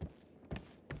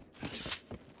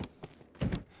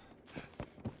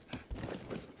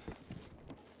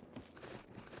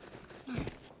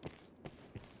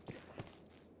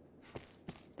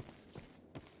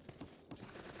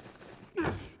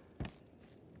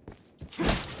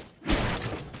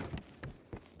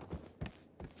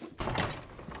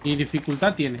 Y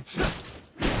dificultad tiene.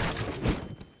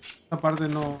 Esta parte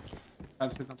no...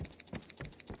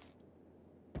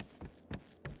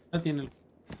 ya tiene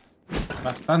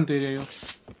bastante, diría yo.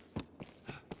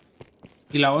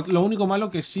 Y lo único malo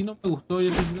que sí no me gustó,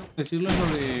 yo tengo que decirlo, es lo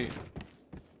de...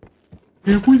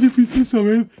 es muy difícil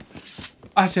saber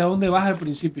hacia dónde vas al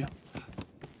principio.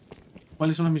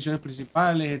 Cuáles son las misiones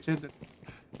principales, etcétera.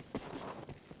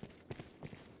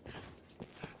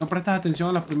 No prestas atención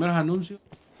a los primeros anuncios.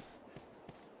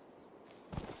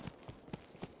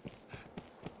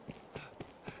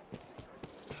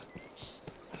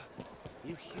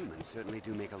 You humans certainly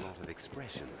do make a lot of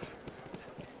expressions.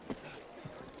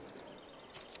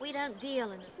 We don't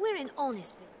deal in it. We're in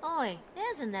honest business. Oi,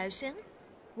 there's a notion.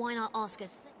 Why not ask a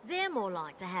thing? They're more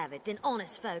like to have it than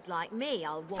honest folk like me,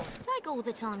 I'll warrant. Take all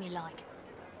the time you like.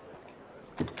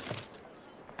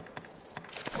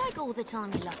 Take all the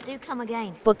time you like. Do come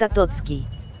again. Potatotsky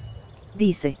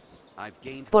dice: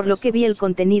 por lo que vi, el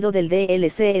contenido del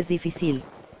DLC es difícil.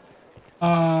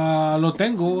 Lo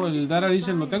tengo, el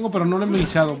Arisen lo tengo, pero no lo he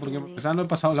iniciado porque empezando no he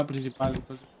pasado la principal,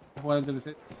 entonces voy a jugar el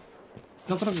DLC.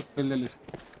 No creo que fue el DLC.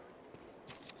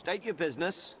 State your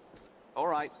business. All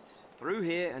right, through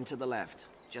here and to the left.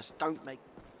 Just don't make.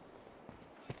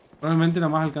 Probablemente nada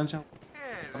más alcanza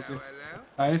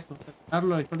a esto,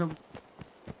 sacarlo a historia.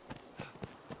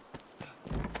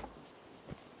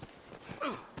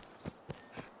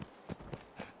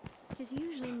 It is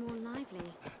usually more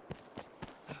lively.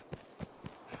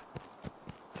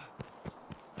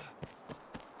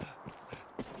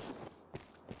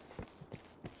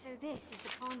 So this is the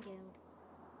Pawn Guild.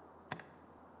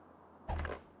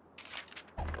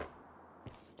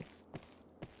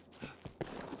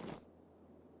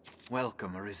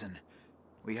 Welcome, Arisen.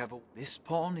 We have this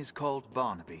pawn is called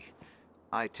Barnaby.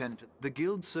 I tend to... The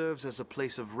guild serves as a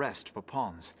place of rest for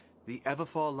pawns. The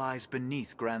Everfall lies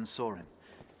beneath Grand Sorin.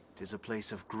 It is a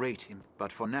place of great...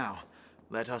 But for now,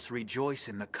 let us rejoice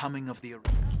in the coming of the...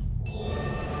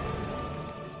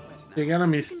 You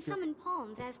can summon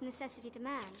pawns as necessity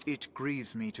demands. It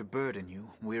grieves me to burden you,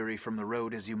 weary from the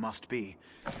road as you must be.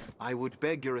 I would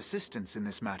beg your assistance in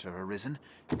this matter, Arisen.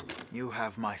 You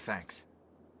have my thanks.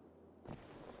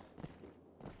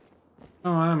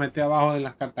 No, van a meter abajo de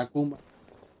las catacumbas.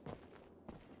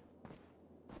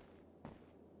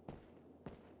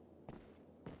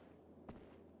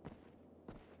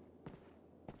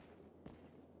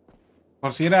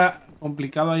 Por si era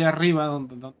complicado allá arriba,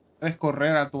 donde puedes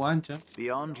correr a tu ancha.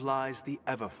 Beyond lies the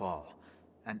Everfall,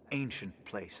 an ancient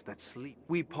place that sleeps.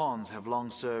 We pawns have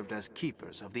long served as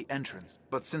keepers of the entrance,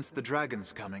 but since the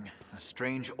dragon's coming, a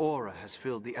strange aura has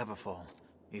filled the Everfall.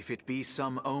 If it be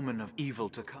some omen of evil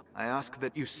to come, I ask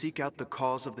that you seek out the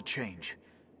cause of the change.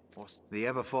 The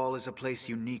Everfall is a place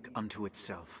unique unto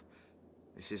itself.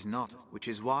 This is not, which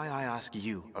is why I ask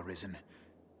you, Arisen.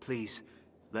 Please,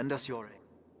 lend us your aid.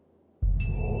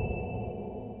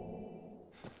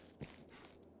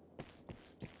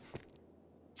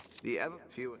 The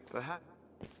Few, perhaps.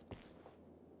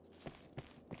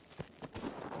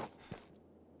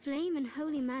 Flame and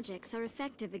holy magics are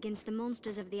effective against the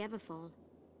monsters of the Everfall.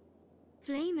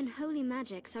 Flame and holy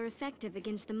magics are effective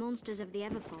against the monsters of the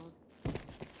Everfall.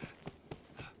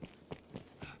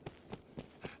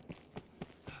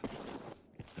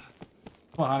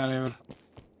 Ojalá,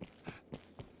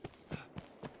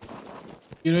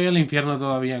 quiero ir al infierno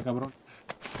todavía, cabrón.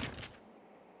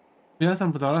 Cuida,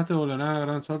 transportadoras te volverán a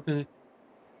gran suerte.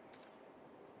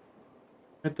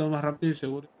 Es todo más rápido y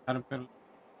seguro. Pero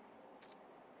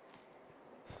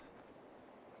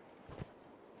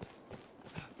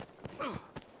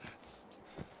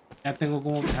ya tengo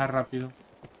como viajar rápido.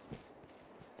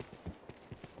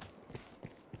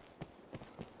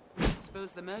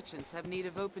 Suppose the merchants have need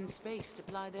of open space to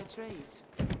ply their trades.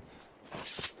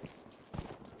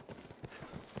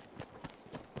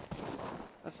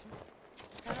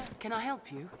 Can I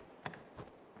help you?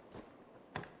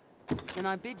 Then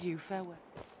I bid you farewell.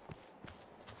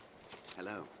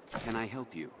 Hello. Can I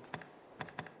help you?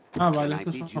 Ah, vale,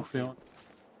 estos son los peores.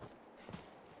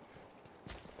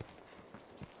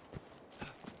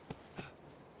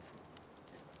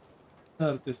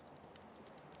 Artes.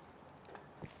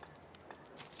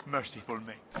 Merciful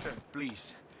me, sir,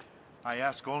 please. I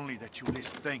ask only that you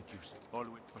list thank yous,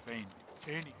 always profane.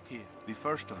 Any here, the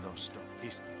first of those stones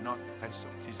is not pencil,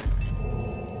 is it?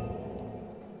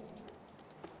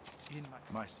 In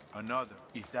my another,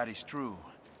 if that is true,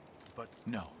 but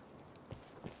no.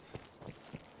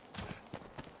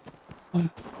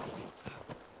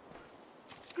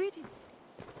 Greetings.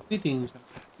 Greetings.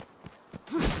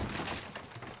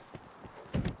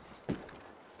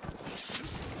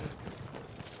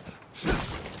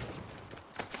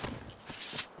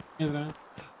 Piedra.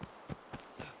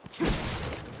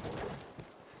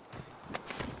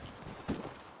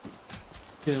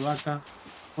 De vaca.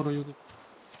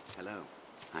 Hello.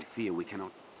 I fear we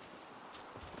cannot.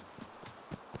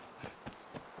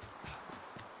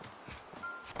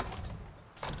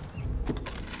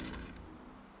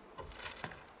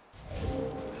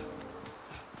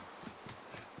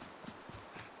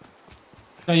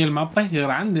 Y el mapa es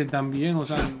grande también, o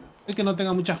sea, es que no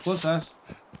tenga muchas cosas.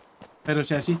 Pero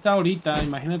si así está ahorita,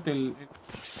 imagínate el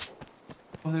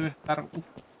debe estar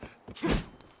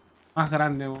más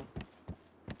grande.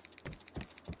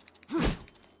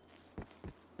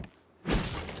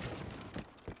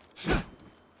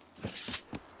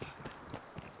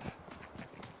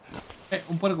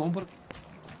 Un puerco, un puerco.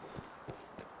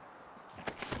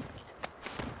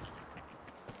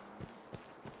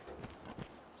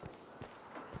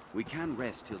 We can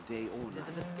rest till day or night. It is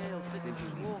of a scale fitting to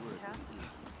dwarf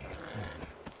castles.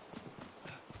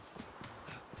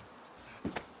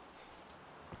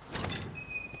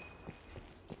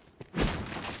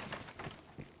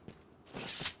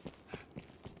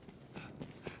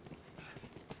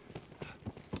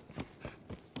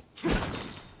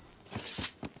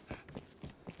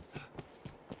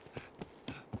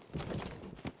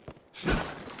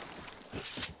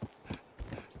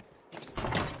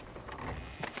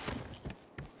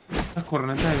 Las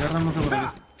cornetas de guerra no se por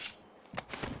qué.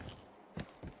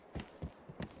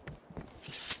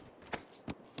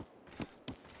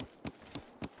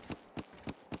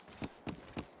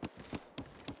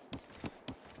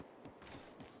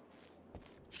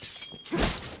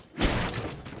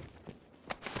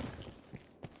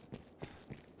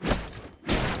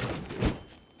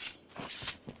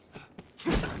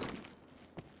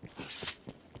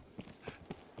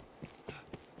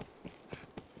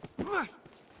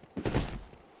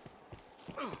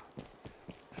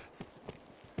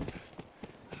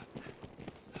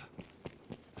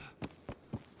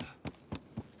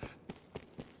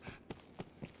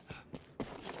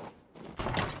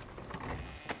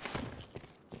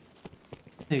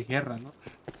 De guerra, ¿no?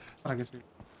 Para que se...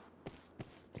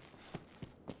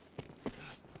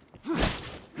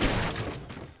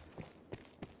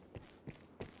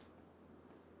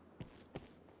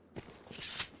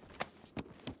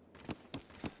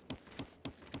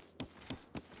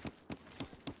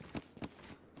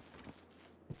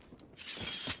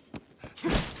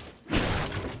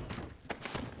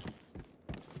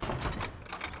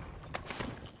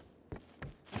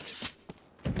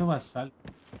 No va a saltar.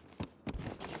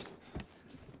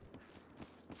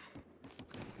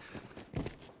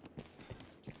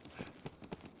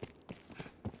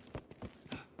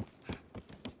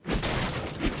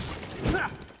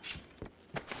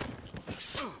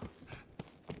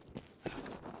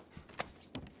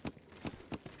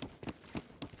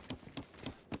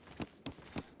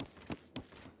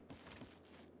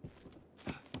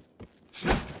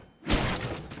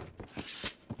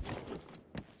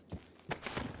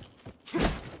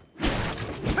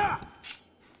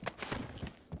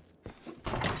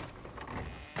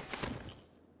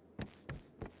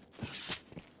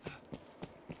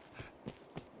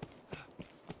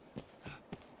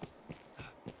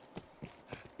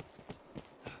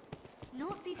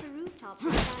 It's a rooftop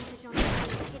with advantage on the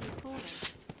city's hilly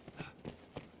corners.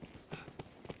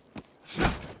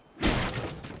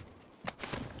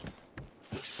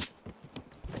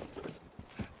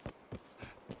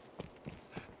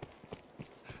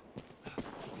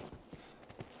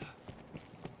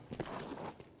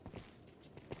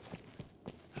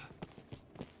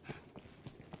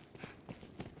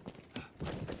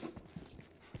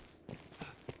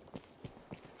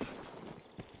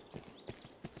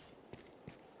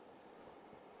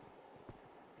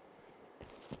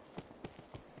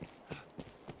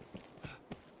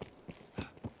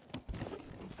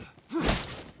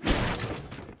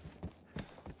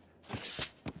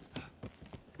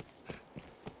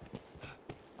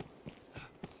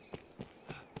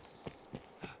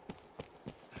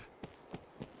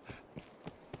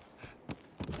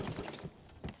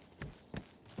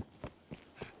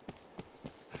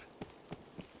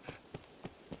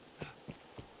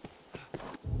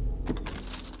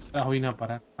 La vine a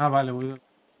parar. Ah, vale, voy.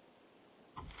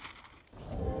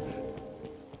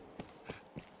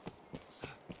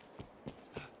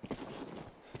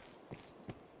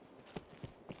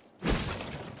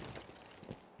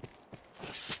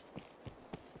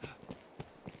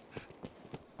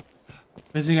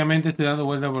 Básicamente estoy dando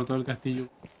vuelta por todo el castillo.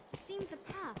 Seems a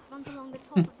path runs along the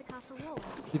top of the castle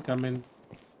walls. Básicamente.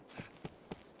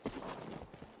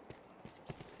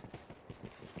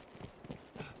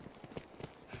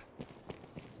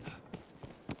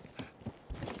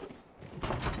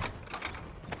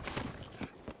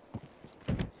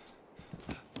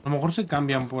 A lo mejor se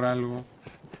cambian por algo.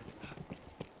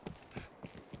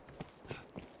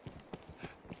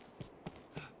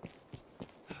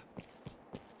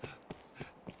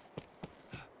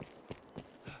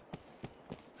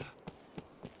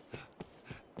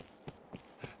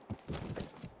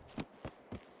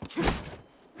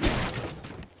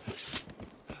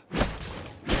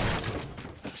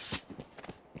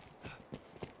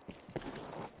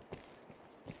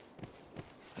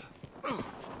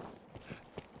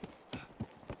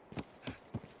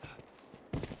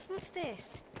 What's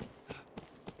this?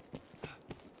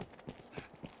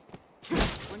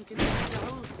 One can see the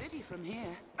whole city from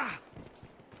here.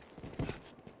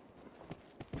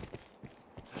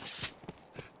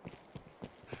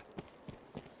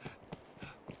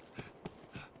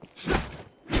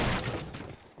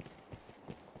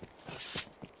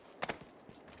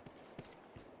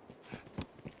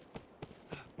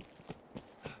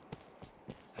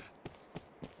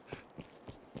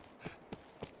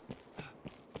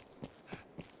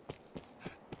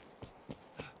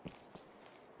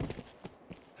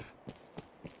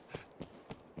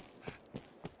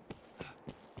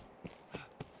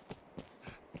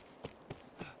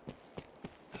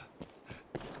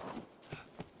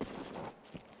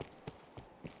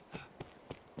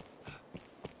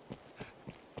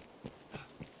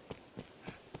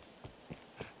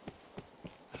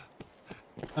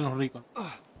 Están los ricos.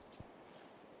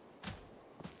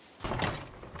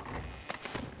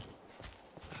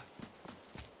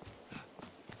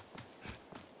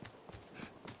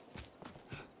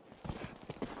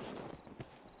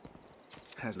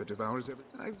 Hazlitt devours every...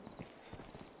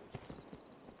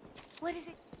 What is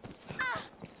it?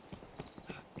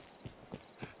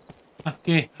 ¿A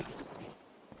qué?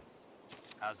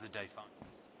 How's the day fun?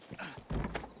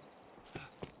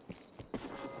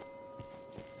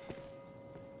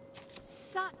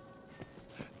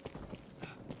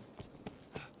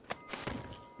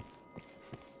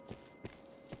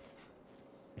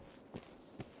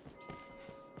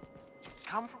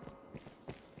 Come from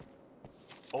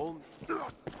all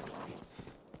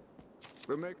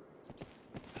the make.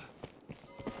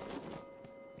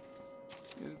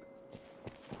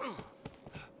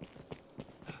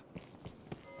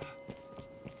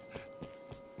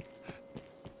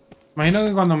 Imagino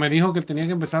que cuando me dijo que tenía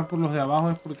que empezar por los de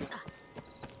abajo es porque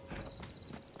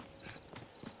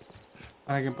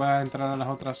para que pueda entrar a las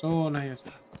otras zonas y así.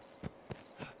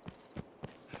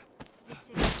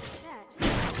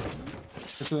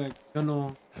 Eso de yo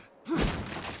no.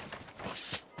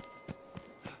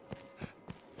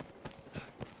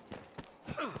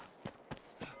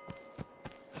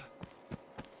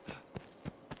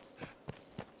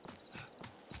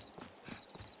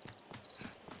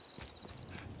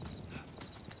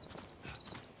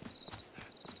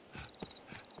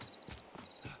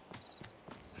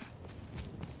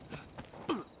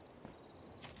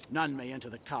 None may enter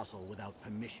the castle without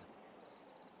permission.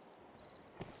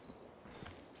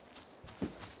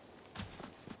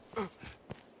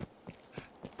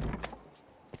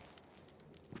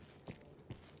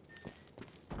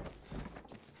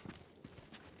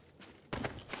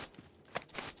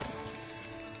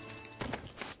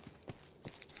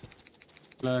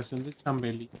 Declaración de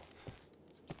Chambeli.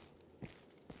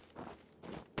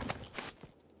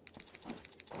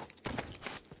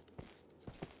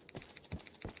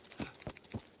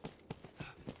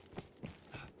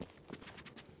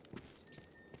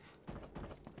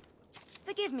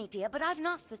 Forgive me, dear, but I've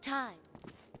not the time.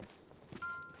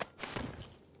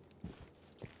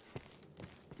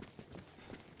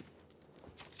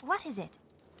 What is it?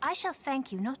 I shall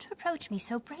thank you not to approach me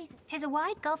so brazen. 'Tis a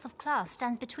wide gulf of class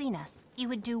stands between us. You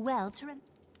would do well to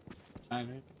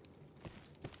Vale.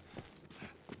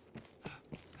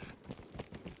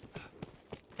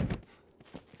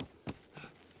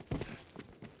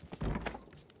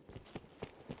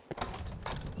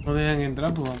 No dejan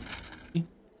entrar, pues vamos. Aquí.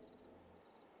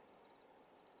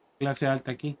 Clase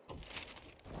alta aquí.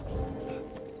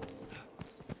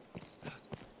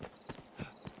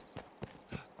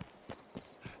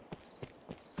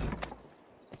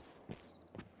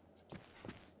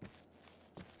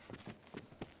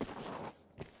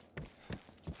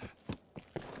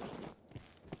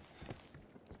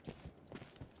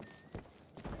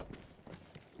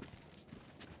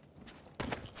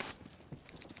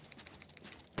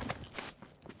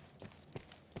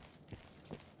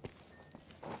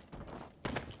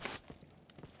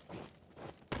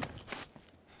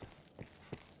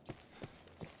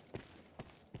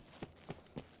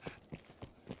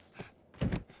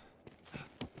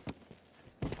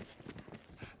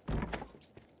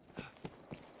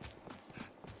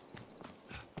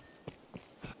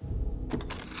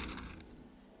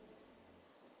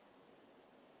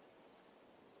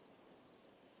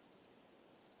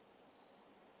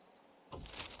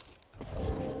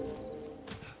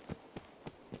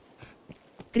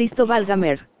 Cristóbal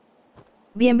Gamer.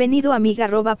 Bienvenido amiga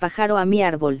roba pájaro a mi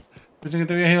árbol. Pensé que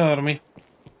te habías ido a dormir.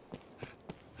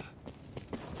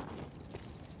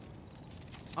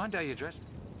 Aren't I addressed?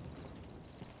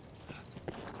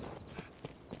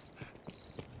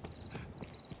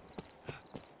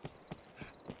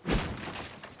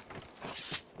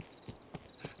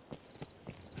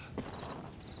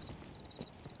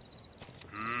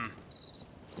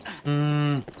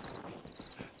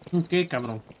 ¿Qué,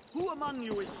 cabrón? Who among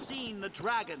you has seen the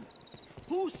dragon?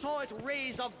 Who saw it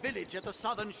raise a village at the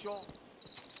southern shore?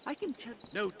 I can tell.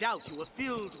 No doubt you were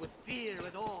filled with fear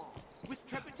and awe, with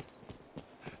trepidation.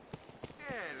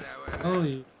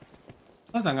 Uy,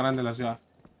 no es tan grande la ciudad.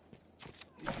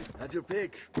 Have your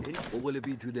pick. What will it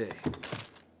be today?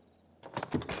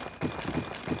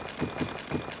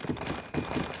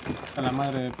 A la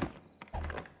madre de...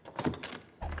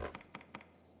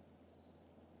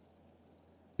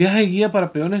 Viaje y guía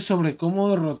para peones sobre cómo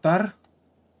derrotar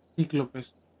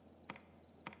cíclopes.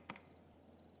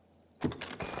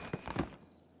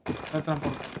 Para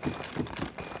transportar.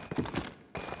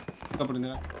 Hay que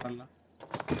aprender a comprarla.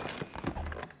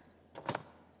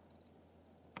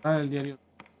 El diario.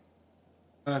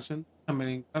 Declaración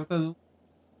de carta de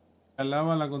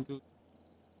alaba la contribución.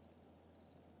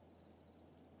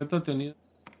 Esto ha tenido.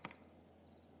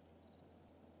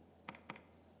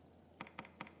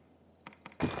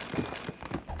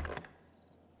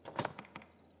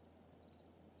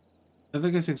 Desde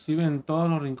que se exhibe en todos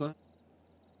los rincones.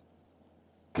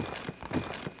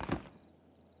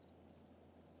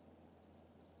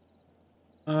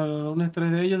 A un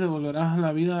estrés de ellos devolverás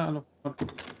la vida a los muertos.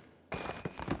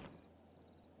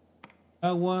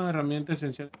 Agua, herramienta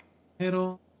esencial.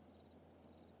 Pero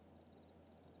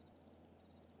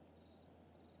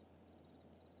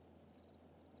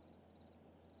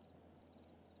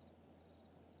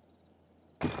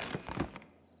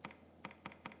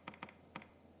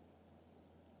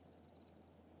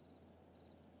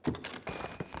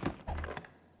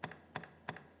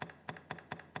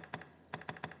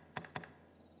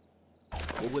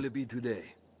What will it be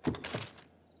today?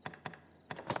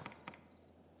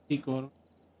 Icor.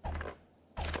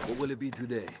 What will it be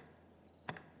today?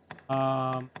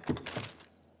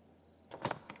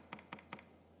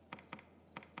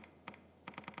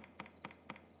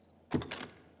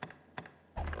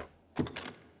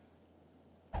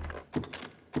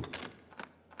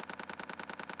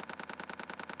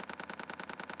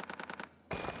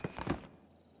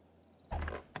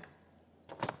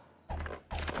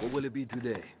 What will it be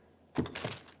today?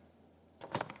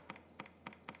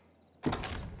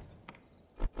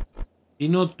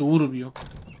 Vino turbio.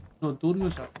 No turbio,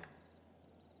 o sea.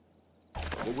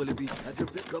 What will it be? Have your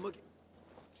pick. Come again.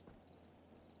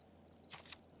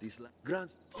 This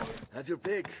Grant, have your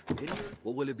pick.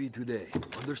 What will it be today?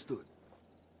 Understood.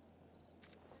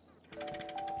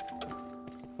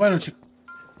 Bueno, chicos,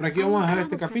 por aquí vamos a dejar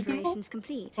este capítulo.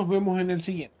 Nos vemos en el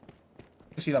siguiente.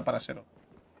 Que sí da para hacerlo.